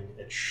 compelling,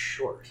 and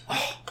short.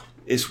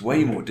 It's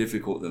way more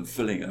difficult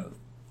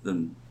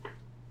than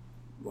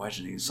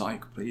writing an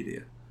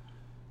encyclopedia.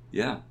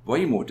 Yeah,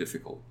 way more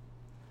difficult.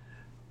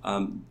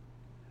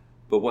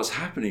 But what's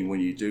happening when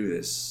you do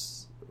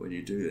this,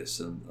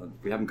 and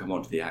we haven't come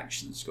on to the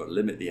actions, you've got to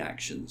limit the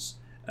actions,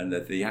 and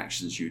the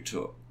actions you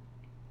took.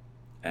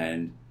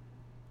 And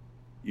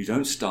you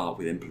don't start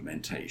with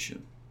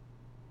implementation.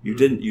 You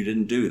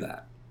didn't do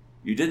that.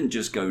 You didn't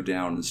just go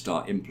down and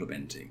start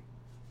implementing.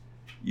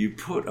 You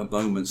put a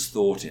moment's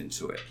thought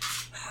into it.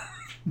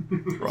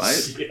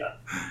 Right? Yeah.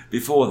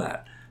 Before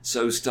that.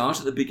 So start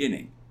at the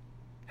beginning.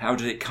 How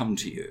did it come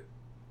to you?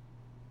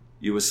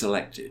 You were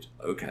selected.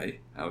 Okay.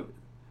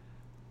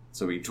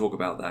 So we can talk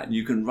about that. And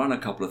you can run a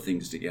couple of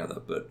things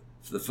together, but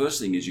the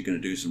first thing is you're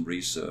going to do some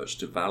research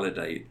to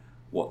validate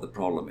what the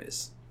problem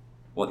is,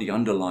 what the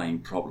underlying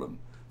problem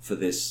for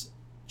this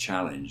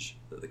challenge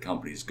that the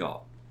company's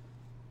got.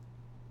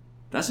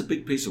 That's a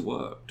big piece of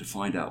work to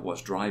find out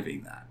what's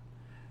driving that,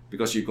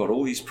 because you've got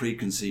all these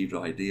preconceived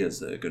ideas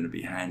that are going to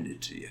be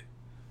handed to you,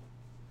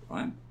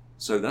 right?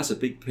 So that's a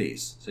big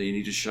piece. So you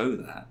need to show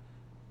that,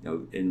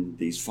 in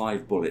these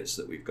 5 bullets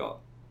that we've got,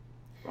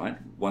 right?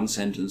 1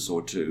 sentence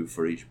or 2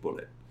 for each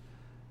bullet.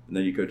 And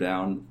then you go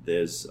down,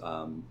 there's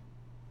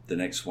the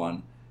next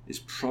one is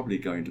probably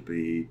going to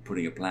be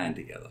putting a plan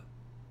together.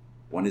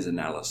 One is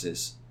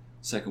analysis,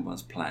 second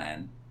one's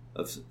plan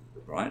of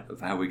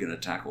how we're going to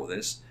tackle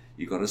this.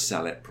 You've got to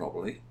sell it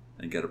properly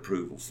and get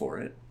approval for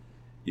it.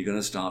 You're going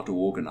to start to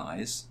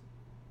organize,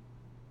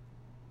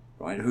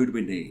 right? Who do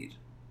we need?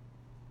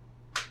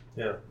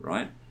 Yeah.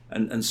 Right?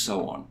 And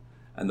so on.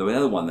 And the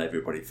other one that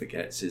everybody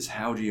forgets is,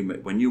 how do you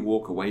when you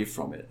walk away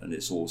from it and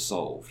it's all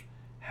solved,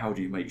 how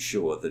do you make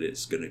sure that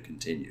it's going to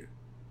continue?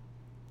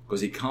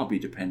 Because it can't be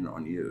dependent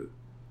on you,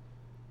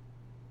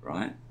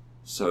 right?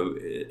 So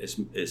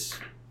it's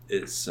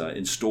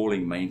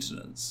installing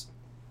maintenance.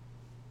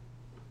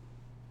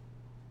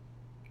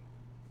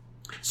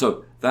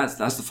 So that's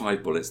the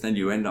 5 bullets. Then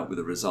you end up with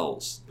the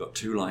results. You've got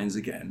 2 lines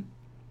again,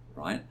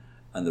 right?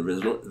 And the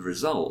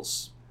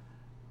results.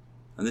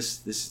 And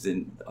this is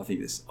in. I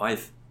think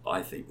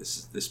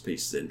this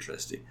piece is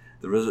interesting.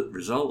 The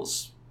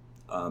results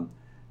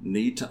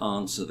need to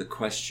answer the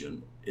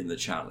question in the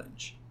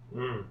challenge.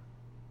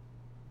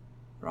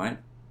 Right?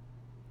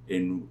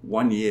 In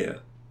 1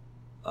 year,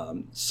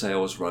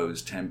 sales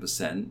rose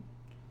 10%.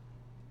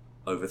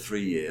 Over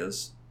 3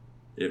 years,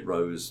 it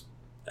rose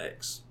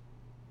X.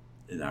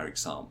 In our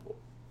example,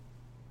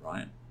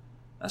 right?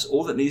 That's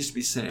all that needs to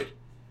be said.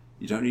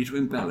 You don't need to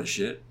embellish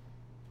it.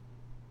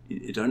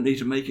 You don't need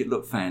to make it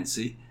look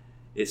fancy.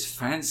 It's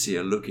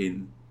fancier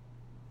looking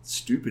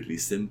stupidly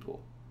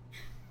simple.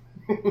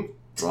 Right?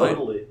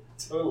 Totally,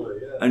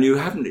 yeah. And you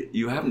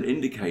haven't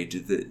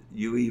indicated that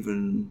you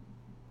even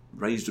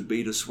raised a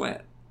bead of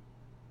sweat.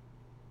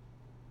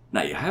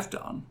 Now you have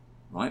done,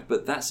 right?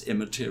 But that's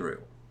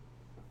immaterial.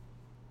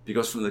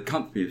 Because from the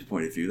company's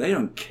point of view, they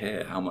don't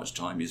care how much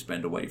time you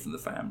spend away from the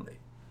family.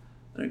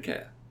 They don't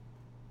care.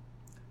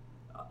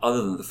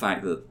 Other than the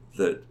fact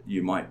that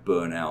you might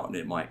burn out and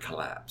it might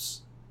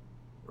collapse,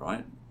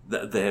 right?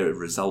 Their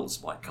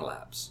results might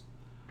collapse,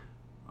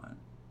 right?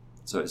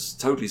 So it's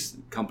totally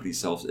company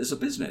self. It's a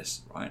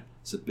business, right?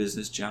 It's a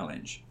business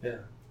challenge. Yeah.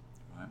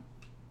 Right.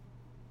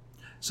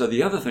 So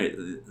the other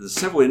thing, there's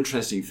several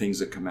interesting things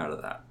that come out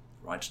of that,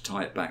 right? To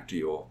tie it back to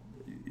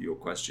your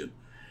question.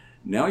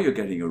 Now you're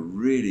getting a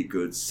really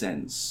good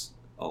sense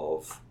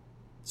of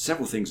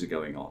several things are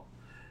going on.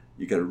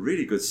 You get a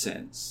really good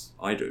sense,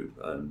 I do,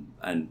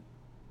 and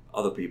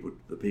other people,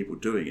 the people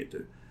doing it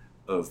do,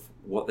 of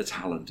what the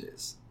talent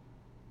is.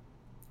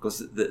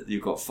 Because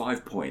you've got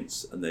 5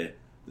 points, and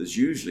there's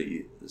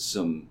usually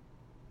some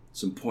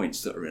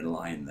points that are in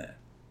line there,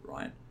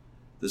 right?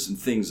 There's some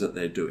things that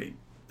they're doing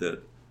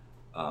that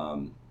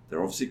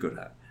they're obviously good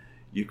at.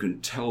 You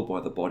can tell by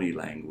the body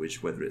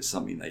language whether it's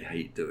something they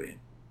hate doing.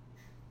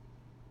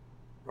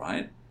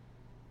 Right?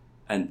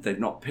 And they've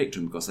not picked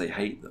them because they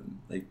hate them.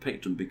 They've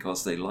picked them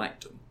because they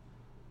liked them.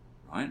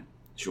 Right?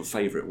 It's your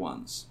favorite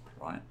ones.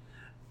 right?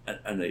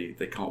 And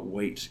they can't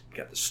wait to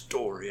get the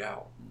story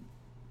out,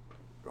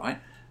 right?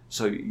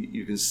 So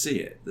you can see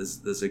it.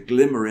 There's a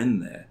glimmer in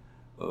there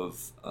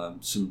of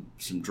some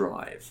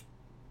drive,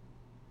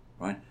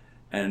 right?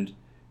 And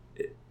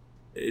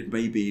it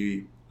may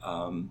be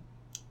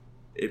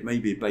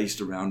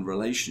based around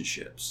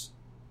relationships,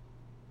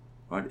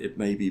 right? It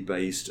may be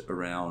based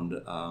around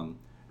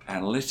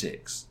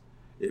analytics.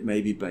 It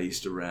may be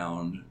based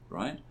around,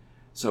 right?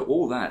 So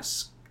all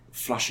that's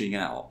flushing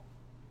out,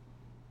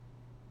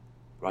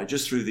 right?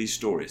 Just through these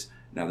stories.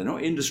 Now, they're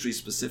not industry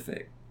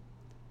specific.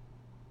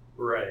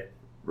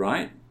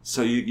 Right?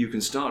 So you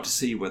can start to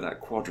see where that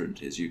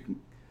quadrant is. You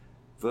can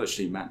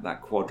virtually map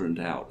that quadrant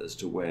out as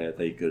to where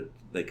they could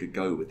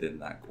go within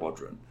that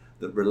quadrant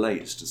that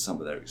relates to some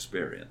of their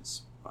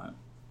experience, right?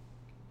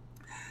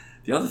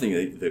 The other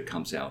thing that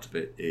comes out of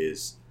it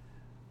is,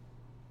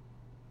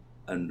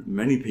 and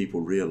many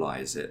people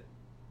realize it,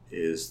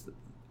 is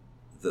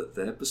that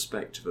their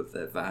perspective of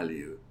their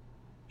value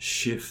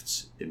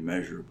shifts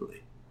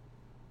immeasurably.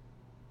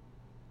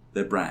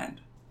 Their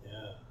brand,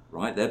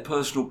 right? Their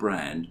personal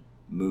brand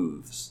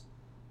moves.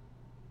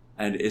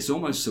 And it's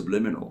almost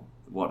subliminal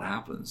what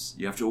happens.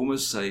 You have to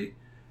almost say,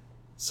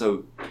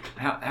 so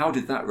how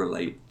did that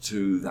relate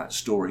to that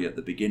story at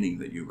the beginning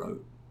that you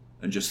wrote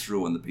and just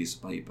threw on the piece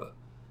of paper?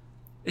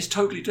 It's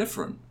totally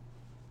different.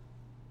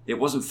 It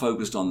wasn't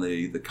focused on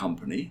the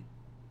company.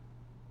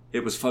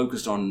 It was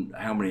focused on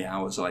how many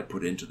hours I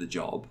put into the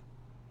job,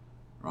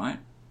 right?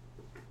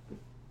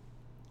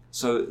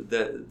 So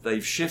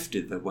they've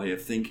shifted their way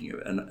of thinking of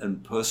it.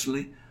 And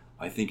personally,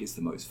 I think it's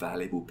the most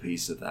valuable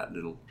piece of that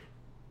little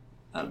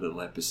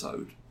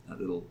episode, that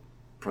little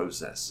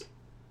process,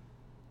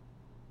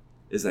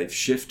 is they've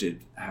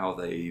shifted how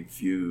they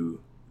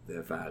view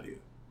their value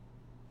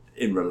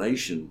in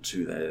relation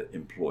to their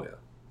employer.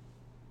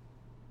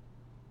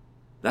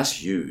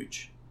 That's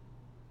huge.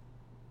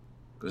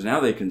 Because now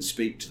they can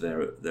speak to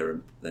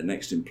their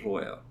next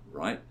employer,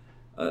 right,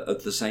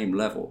 at the same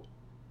level,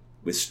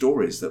 with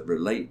stories that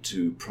relate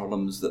to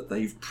problems that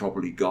they've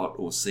probably got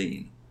or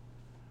seen.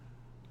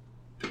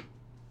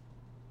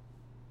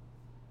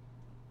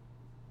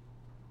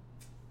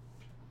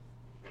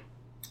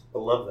 I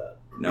love that.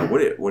 Now,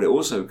 what it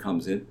also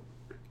comes in,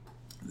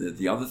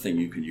 the other thing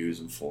you can use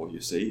them for,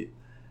 you see,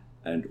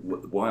 and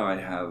why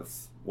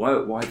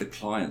the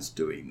client's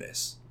doing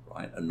this,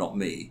 right, and not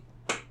me,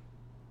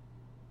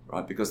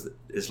 right? Because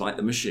it's like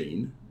the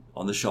machine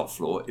on the shop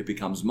floor; it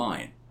becomes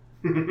mine.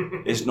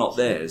 It's not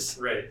theirs,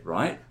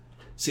 right?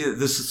 See,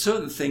 there's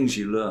certain things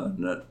you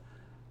learn that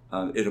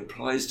it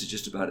applies to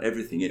just about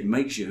everything. It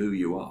makes you who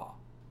you are,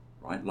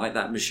 right? Like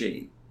that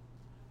machine,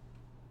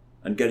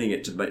 and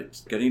getting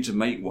to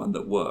make one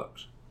that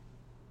worked,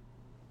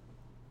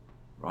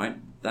 right?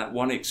 That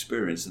one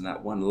experience and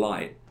that one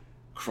light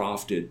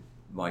crafted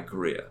my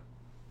career,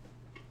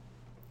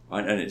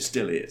 right? And it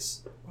still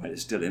is, right?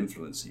 It's still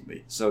influencing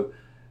me. So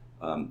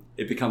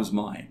it becomes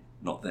mine,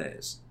 not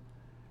theirs.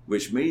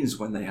 Which means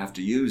when they have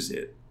to use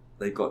it,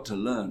 they've got to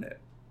learn it.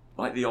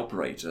 Like the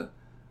operator,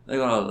 they've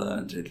got to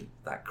learn to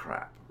that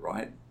crap,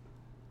 right?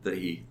 That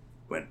he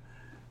went.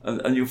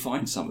 And you'll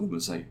find some of them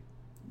and say,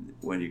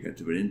 when you get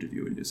to an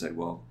interview and you say,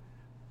 well,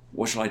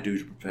 what shall I do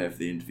to prepare for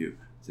the interview?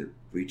 They say,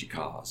 read your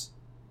cars.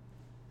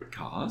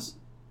 Cars?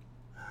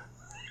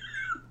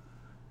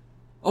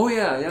 Oh,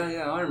 yeah,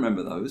 I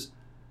remember those.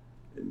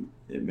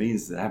 It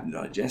means they haven't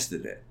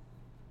digested it.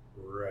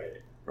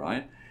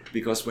 Right?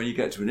 Because when you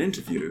get to an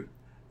interview,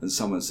 and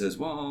someone says,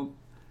 well,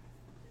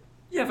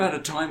 you've had a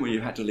time when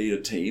you had to lead a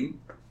team.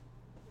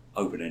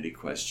 Open-ended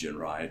question,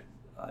 right?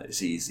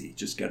 It's easy.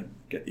 Just get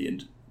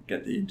the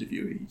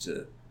interviewee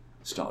to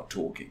start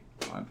talking,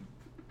 right?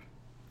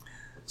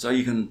 So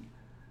you can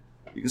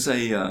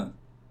say, yeah.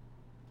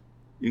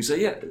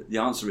 The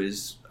answer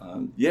is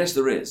yes,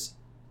 there is.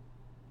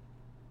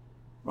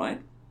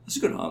 Right? That's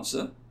a good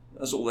answer.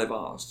 That's all they've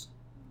asked,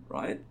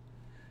 right?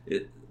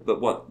 But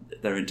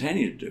what they're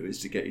intending to do is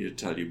to get you to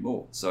tell you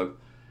more. So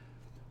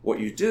what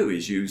you do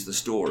is use the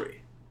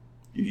story.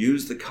 You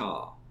use the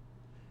car,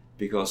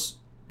 because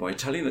by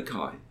telling the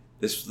car,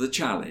 this was the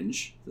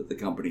challenge that the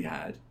company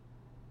had.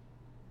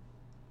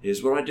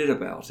 Here's what I did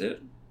about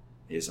it.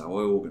 Here's how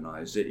I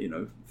organized it,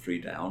 3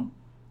 down,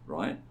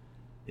 right?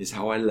 Here's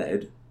how I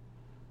led,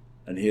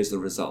 and here's the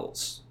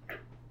results.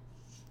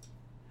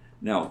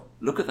 Now,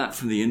 look at that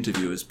from the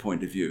interviewer's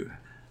point of view.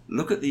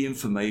 Look at the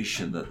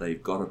information that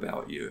they've got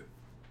about you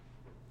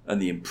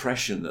and the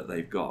impression that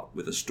they've got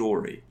with a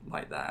story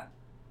like that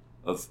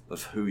of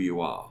who you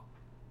are.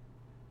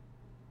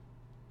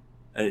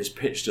 And it's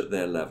pitched at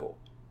their level,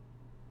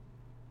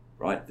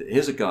 right?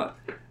 Here's a guy,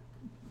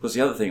 because the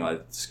other thing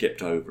I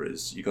skipped over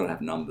is you've got to have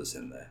numbers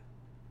in there,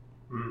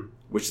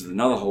 which is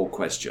another whole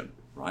question,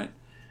 right?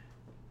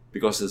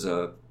 Because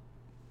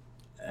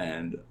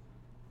and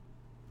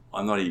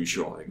I'm not even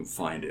sure I can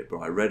find it, but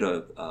I read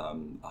a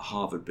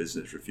Harvard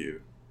Business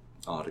Review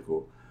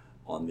article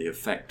on the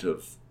effect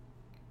of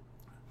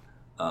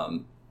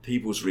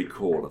people's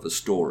recall of a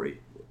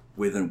story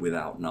with and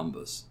without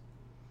numbers.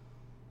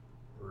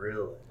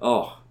 Really?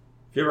 Oh,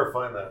 If you ever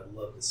find that, I'd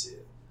love to see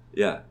it.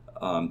 Yeah.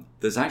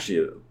 There's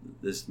actually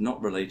there's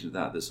not related to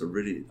that. There's a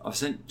really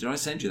did I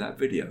send you that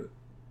video?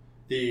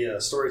 The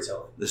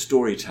storytelling. The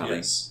storytelling.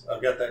 Yes,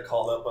 I've got that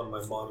called up on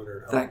my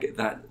monitor at home.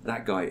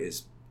 That guy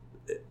is,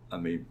 I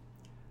mean,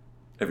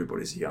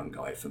 everybody's a young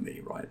guy for me,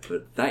 right?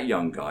 But that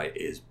young guy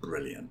is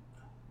brilliant.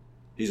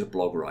 He's a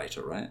blog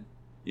writer, right?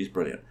 He's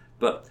brilliant.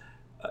 But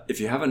if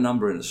you have a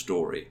number in a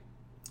story,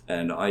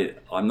 and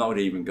I'm not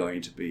even going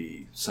to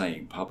be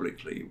saying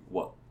publicly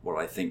what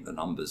I think the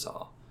numbers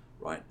are,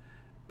 right?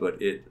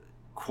 But it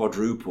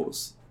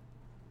quadruples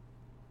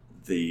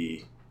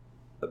the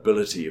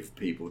ability of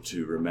people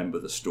to remember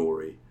the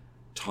story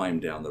time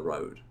down the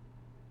road.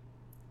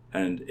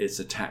 And it's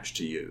attached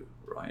to you,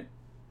 right?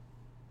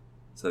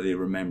 So they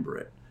remember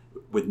it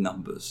with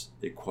numbers.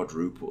 It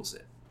quadruples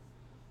it.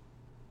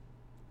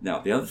 Now,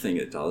 the other thing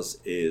it does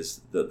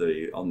is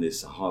that on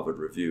this Harvard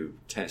Review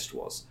test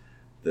was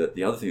that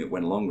the other thing that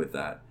went along with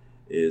that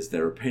is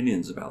their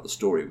opinions about the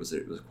story was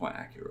that it was quite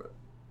accurate.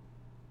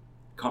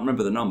 Can't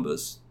remember the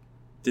numbers.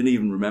 Didn't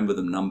even remember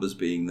the numbers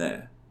being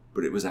there,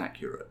 but it was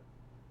accurate.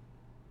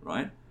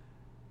 Right?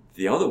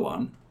 The other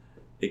one,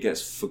 it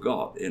gets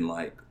forgot in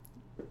like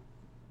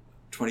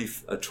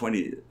a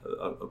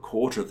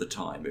quarter of the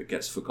time. It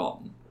gets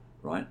forgotten,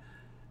 right?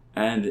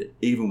 And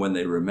even when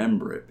they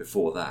remember it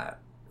before that,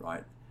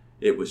 right,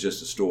 it was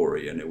just a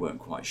story, and they weren't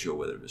quite sure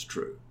whether it was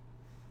true.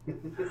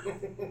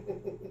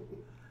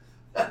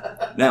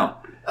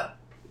 Now,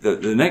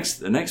 the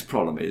next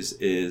problem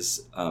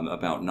is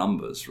about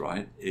numbers,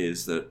 right?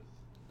 Is that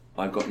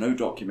I've got no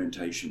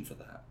documentation for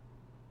that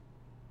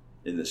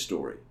in this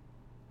story.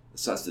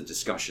 So that's the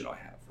discussion I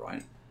have,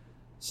 right?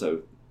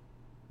 So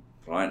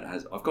Brian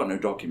I've got no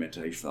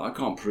documentation for that. I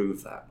can't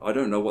prove that. I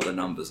don't know what the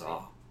numbers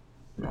are,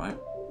 right?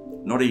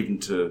 Not even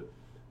to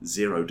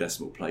 0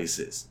 decimal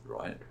places,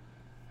 right?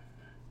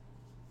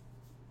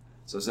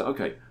 So I said,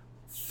 okay,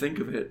 think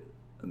of it,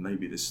 and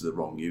maybe this is the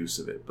wrong use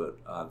of it, but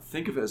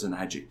think of it as an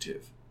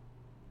adjective,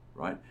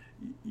 right?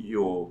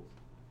 You're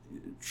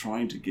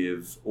trying to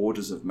give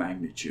orders of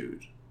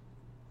magnitude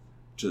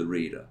to the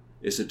reader.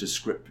 It's a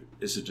description.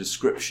 It's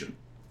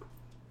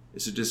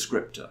a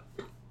descriptor,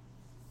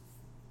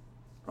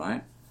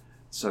 right?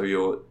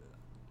 So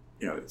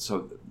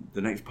so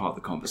the next part of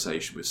the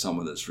conversation with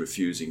someone that's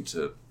refusing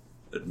to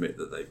admit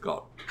that they've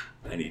got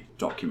any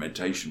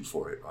documentation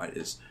for it, right,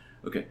 is,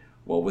 okay,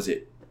 well, was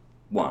it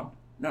 1?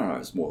 No,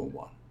 it's more than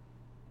 1.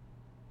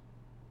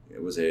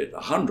 Was it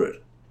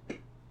 100?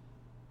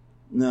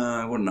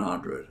 No, it wasn't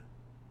 100.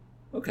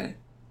 Okay.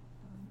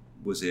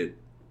 Was it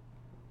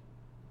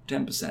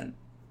 10%?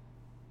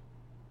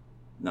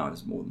 No,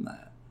 it's more than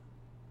that.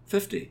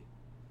 50?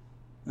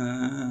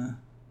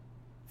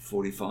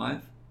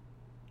 45?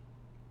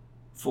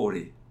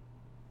 40?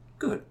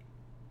 Good.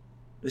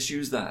 Let's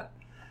use that.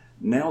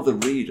 Now the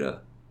reader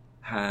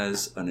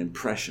has an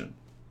impression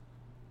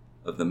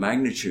of the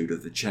magnitude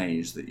of the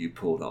change that you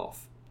pulled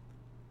off.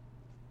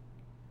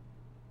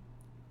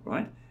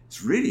 Right?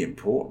 It's really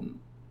important.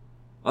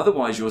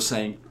 Otherwise you're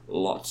saying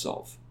lots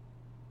of.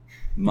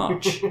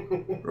 Much.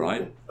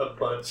 Right? A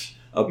bunch.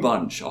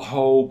 A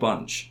whole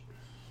bunch.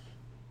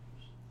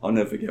 I'll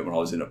never forget when I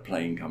was in a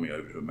plane coming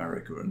over to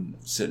America and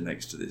sitting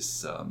next to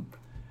this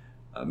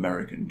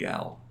American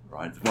gal,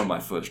 right? One of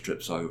my first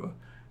trips over,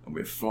 and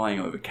we're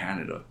flying over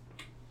Canada,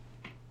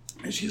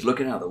 and she's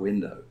looking out the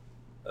window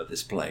of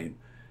this plane,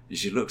 and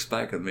she looks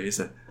back at me and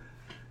said,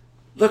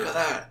 "Look at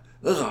that!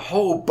 There's a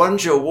whole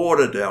bunch of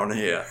water down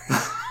here."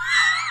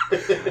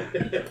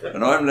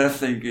 And I'm left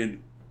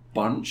thinking,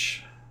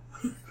 bunch?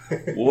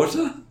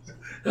 Water?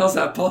 How's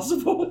that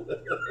possible?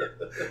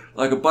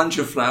 Like a bunch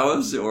of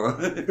flowers, or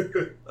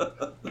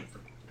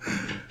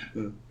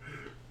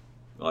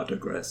I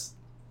digress.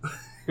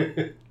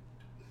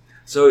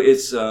 So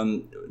it's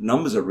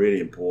numbers are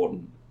really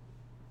important,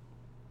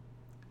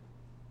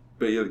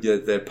 but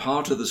they're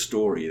part of the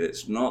story.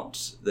 It's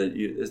not that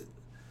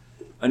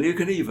and you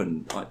can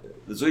even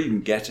there's even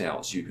get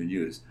outs you can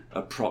use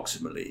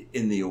approximately,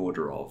 in the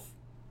order of,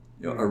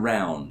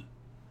 around,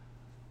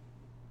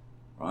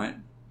 right?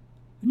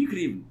 And you could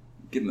even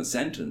give them a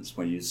sentence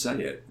when you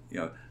say it,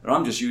 and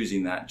I'm just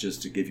using that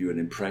just to give you an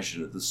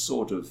impression of the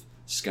sort of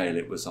scale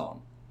it was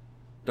on.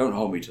 Don't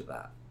hold me to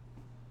that.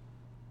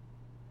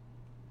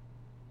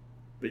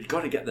 But you've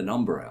got to get the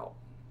number out.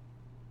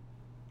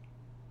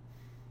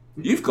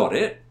 You've got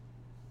it.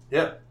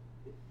 Yeah.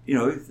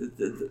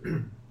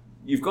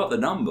 You've got the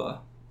number.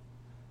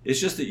 It's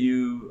just that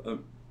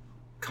you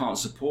can't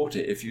support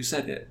it if you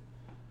said it.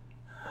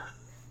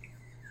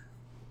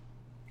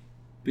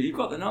 But you've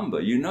got the number.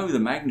 You know the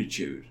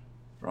magnitude,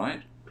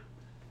 right?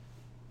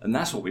 And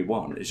that's what we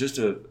want. It's just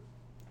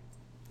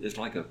it's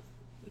like a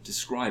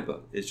describer.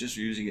 It's just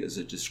using it as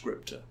a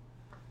descriptor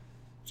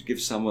to give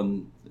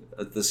someone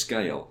the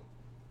scale.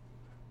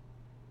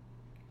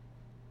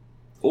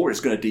 Or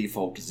it's going to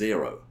default to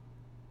 0.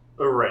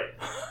 Right.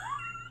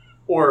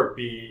 Or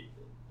be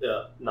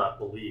not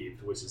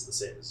believed, which is the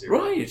same as 0.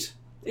 Right.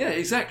 Yeah,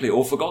 exactly.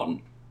 Or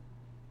forgotten.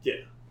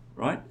 Yeah.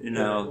 Right? In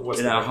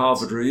our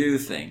Harvard Review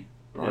thing.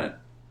 Right.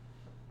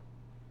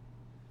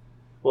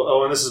 Well,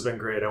 Owen, this has been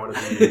great. I want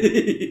to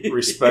be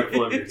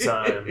respectful of your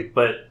time,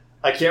 but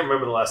I can't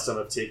remember the last time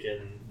I've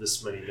taken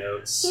this many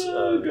notes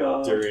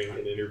during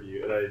an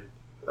interview, and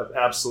I've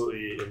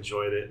absolutely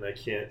enjoyed it, and I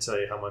can't tell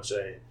you how much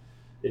I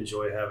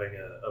enjoy having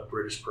a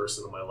British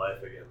person in my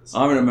life again.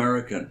 I'm an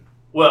American.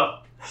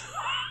 Well,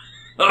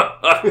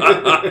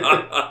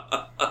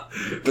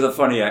 with a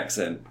funny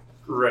accent.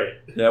 Right.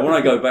 Yeah, when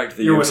I go back to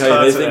the Your UK,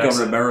 Wisconsin they think accent.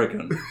 I'm an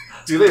American.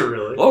 Do they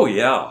really? Oh,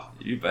 yeah.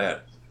 You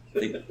bet.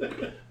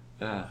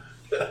 Yeah,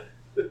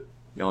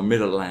 I'm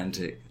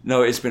mid-Atlantic.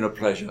 No, it's been a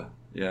pleasure.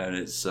 Yeah, and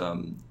it's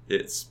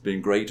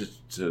been great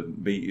to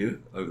meet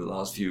you over the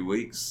last few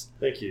weeks.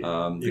 Thank you.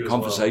 The You as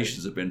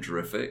conversations have been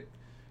terrific.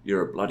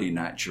 You're a bloody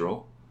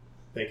natural.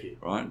 Thank you.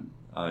 Right?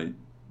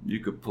 You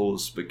could pull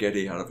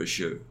spaghetti out of a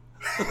shoe.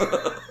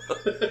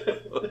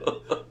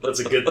 That's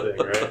a good thing,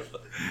 right?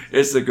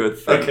 It's a good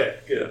thing. Okay,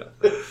 good.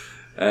 Yeah.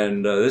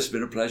 And this has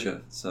been a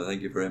pleasure. So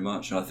thank you very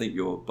much. And I think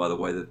by the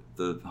way,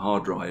 the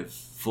hard drive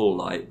full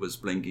light was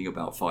blinking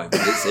about 5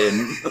 minutes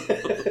in.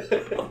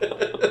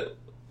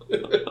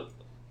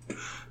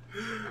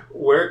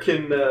 Where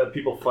can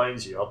people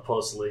find you? I'll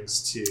post links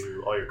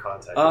to all your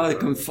contact. You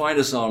can find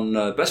us on,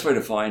 best way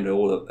to find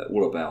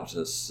all about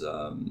us,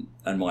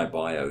 and my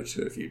bio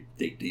too, if you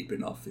dig deep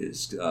enough,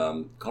 is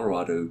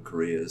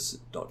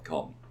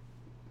coloradocareers.com.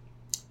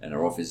 And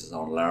our office is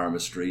on Larimer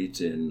Street,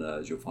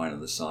 as you'll find on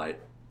the site.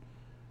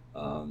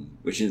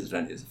 Which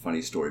incidentally is a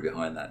funny story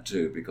behind that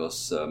too,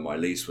 because my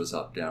lease was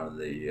up down in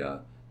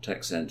the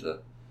tech center,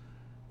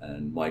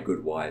 and my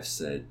good wife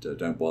said,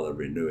 don't bother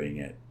renewing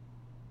it.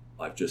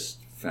 I've just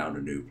found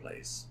a new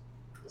place.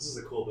 This is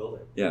a cool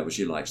building. Yeah, but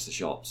she likes the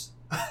shops.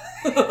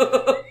 Happy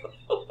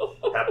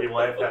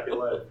wife, happy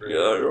life. Right?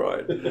 Yeah,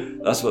 right.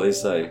 That's what they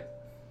say.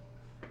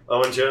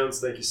 Owen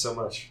Jones, thank you so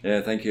much.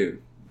 Yeah, thank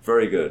you.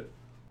 Very good.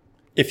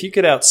 If you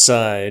get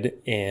outside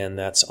and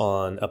that's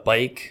on a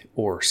bike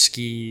or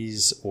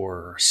skis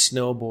or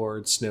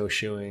snowboard,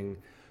 snowshoeing,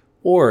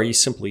 or you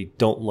simply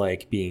don't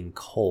like being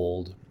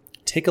cold,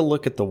 take a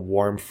look at the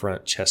Warm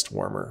Front chest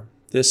warmer.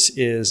 This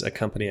is a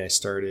company I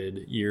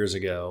started years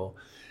ago,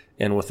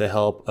 and with the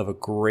help of a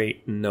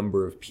great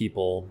number of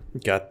people,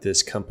 got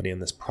this company and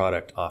this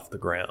product off the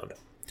ground.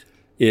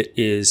 It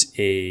is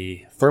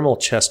a thermal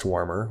chest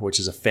warmer, which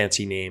is a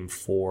fancy name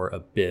for a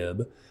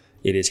bib.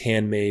 It is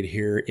handmade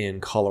here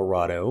in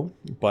Colorado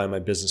by my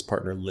business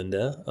partner,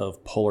 Linda,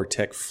 of Polar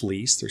Tech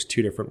Fleece. There's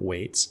 2 different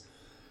weights.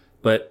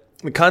 But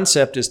the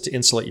concept is to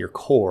insulate your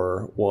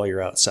core while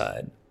you're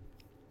outside.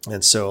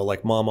 And so,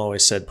 like Mom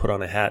always said, put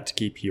on a hat to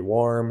keep you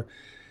warm.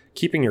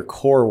 Keeping your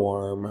core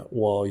warm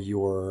while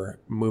you're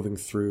moving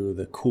through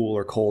the cool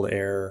or cold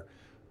air,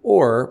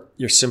 or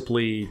you're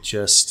simply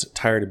just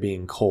tired of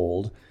being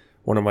cold.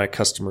 One of my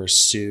customers,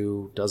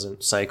 Sue,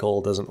 doesn't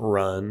cycle, doesn't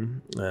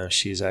run.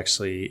 She's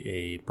actually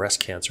a breast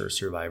cancer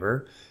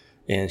survivor,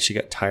 and she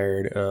got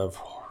tired of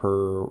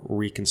her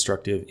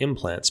reconstructive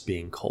implants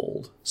being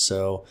cold.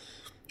 So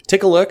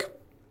take a look.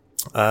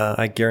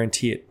 I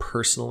guarantee it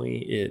personally.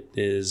 It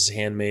is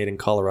handmade in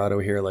Colorado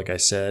here, like I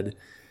said,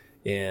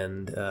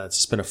 and it's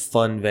just been a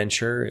fun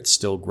venture. It's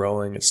still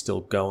growing. It's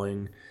still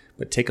going.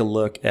 But take a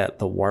look at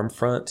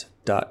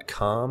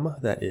thewarmfront.com.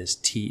 That is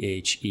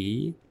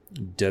TheWarmFront.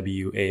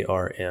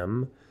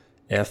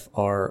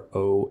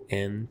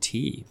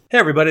 Hey,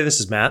 everybody,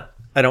 this is Matt.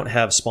 I don't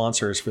have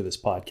sponsors for this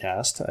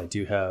podcast. I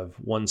do have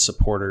one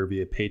supporter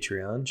via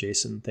Patreon.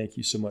 Jason, thank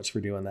you so much for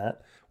doing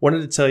that.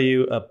 Wanted to tell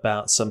you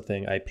about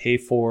something I pay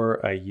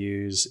for, I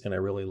use, and I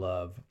really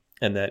love,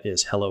 and that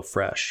is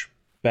HelloFresh.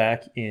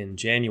 Back in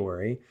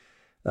January,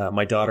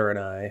 my daughter and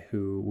I,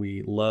 who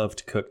we love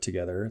to cook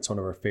together, it's one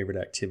of our favorite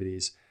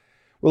activities,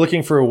 we're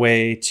looking for a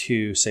way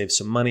to save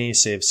some money,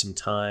 save some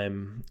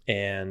time,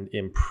 and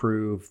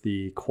improve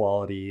the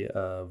quality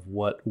of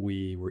what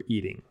we were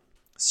eating.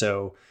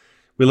 So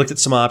we looked at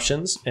some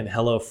options, and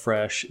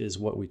HelloFresh is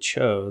what we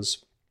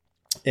chose.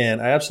 And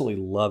I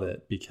absolutely love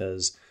it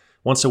because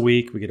once a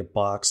week we get a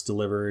box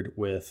delivered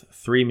with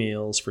 3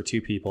 meals for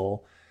 2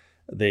 people.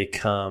 They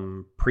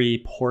come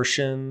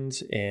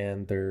pre-portioned,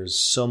 and there's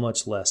so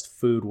much less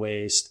food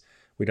waste.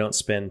 We don't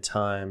spend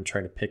time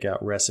trying to pick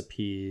out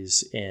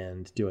recipes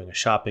and doing a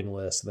shopping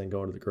list and then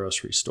going to the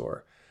grocery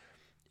store.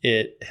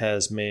 It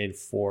has made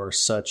for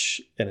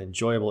such an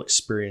enjoyable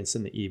experience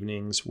in the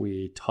evenings.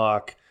 We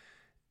talk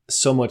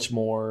so much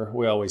more.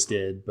 We always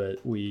did,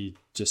 but we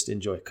just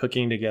enjoy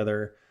cooking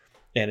together,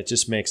 and it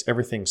just makes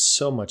everything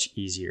so much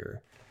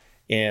easier.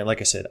 And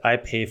like I said, I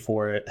pay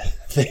for it.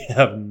 They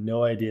have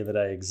no idea that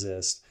I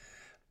exist.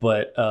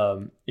 But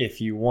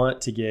if you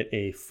want to get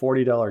a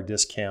 $40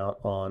 discount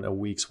on a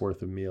week's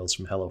worth of meals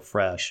from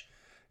HelloFresh,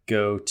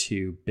 go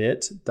to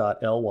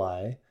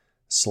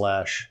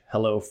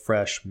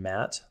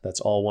bit.ly/HelloFreshMatt. That's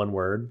all one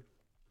word.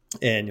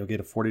 And you'll get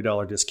a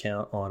 $40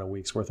 discount on a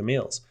week's worth of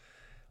meals.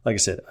 Like I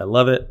said, I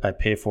love it. I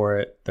pay for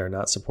it. They're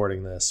not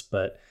supporting this,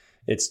 but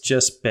it's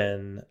just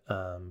been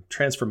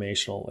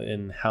transformational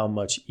in how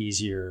much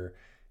easier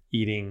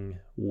eating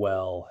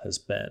well has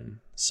been.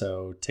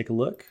 So take a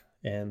look,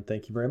 and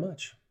thank you very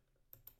much.